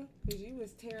 Sharifa, because you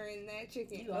was tearing that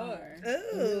chicken You up. are.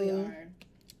 You really are.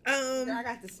 Girl, I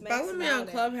got the smack. Follow me on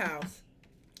Clubhouse.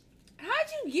 How'd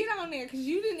you get on there? Because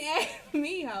you didn't add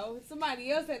me, ho. Somebody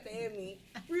else had to add me.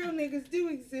 Real niggas do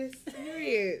exist.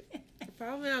 Period.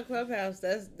 Follow me on Clubhouse.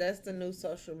 That's the new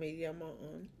social media I'm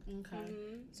on. Okay.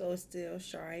 Mm-hmm. So it's still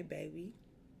Sharie Baby.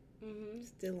 Mm-hmm.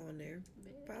 Still on there.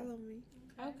 Follow me.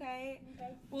 Okay.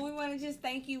 Well, we want to just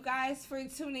thank you guys for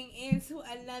tuning in to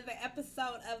another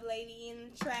episode of Lady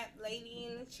in the Trap. Lady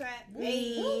in the Trap.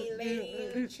 Hey, Lady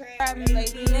in the Trap.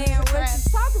 Lady in the Trap. What you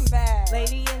talking about?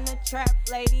 Lady in the Trap.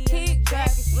 Lady in the Trap.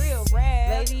 It's real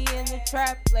rap. Lady in the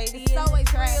Trap. Lady in the Trap. It's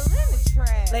always real in the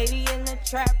trap. Lady in the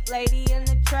Trap. Lady in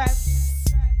the Trap.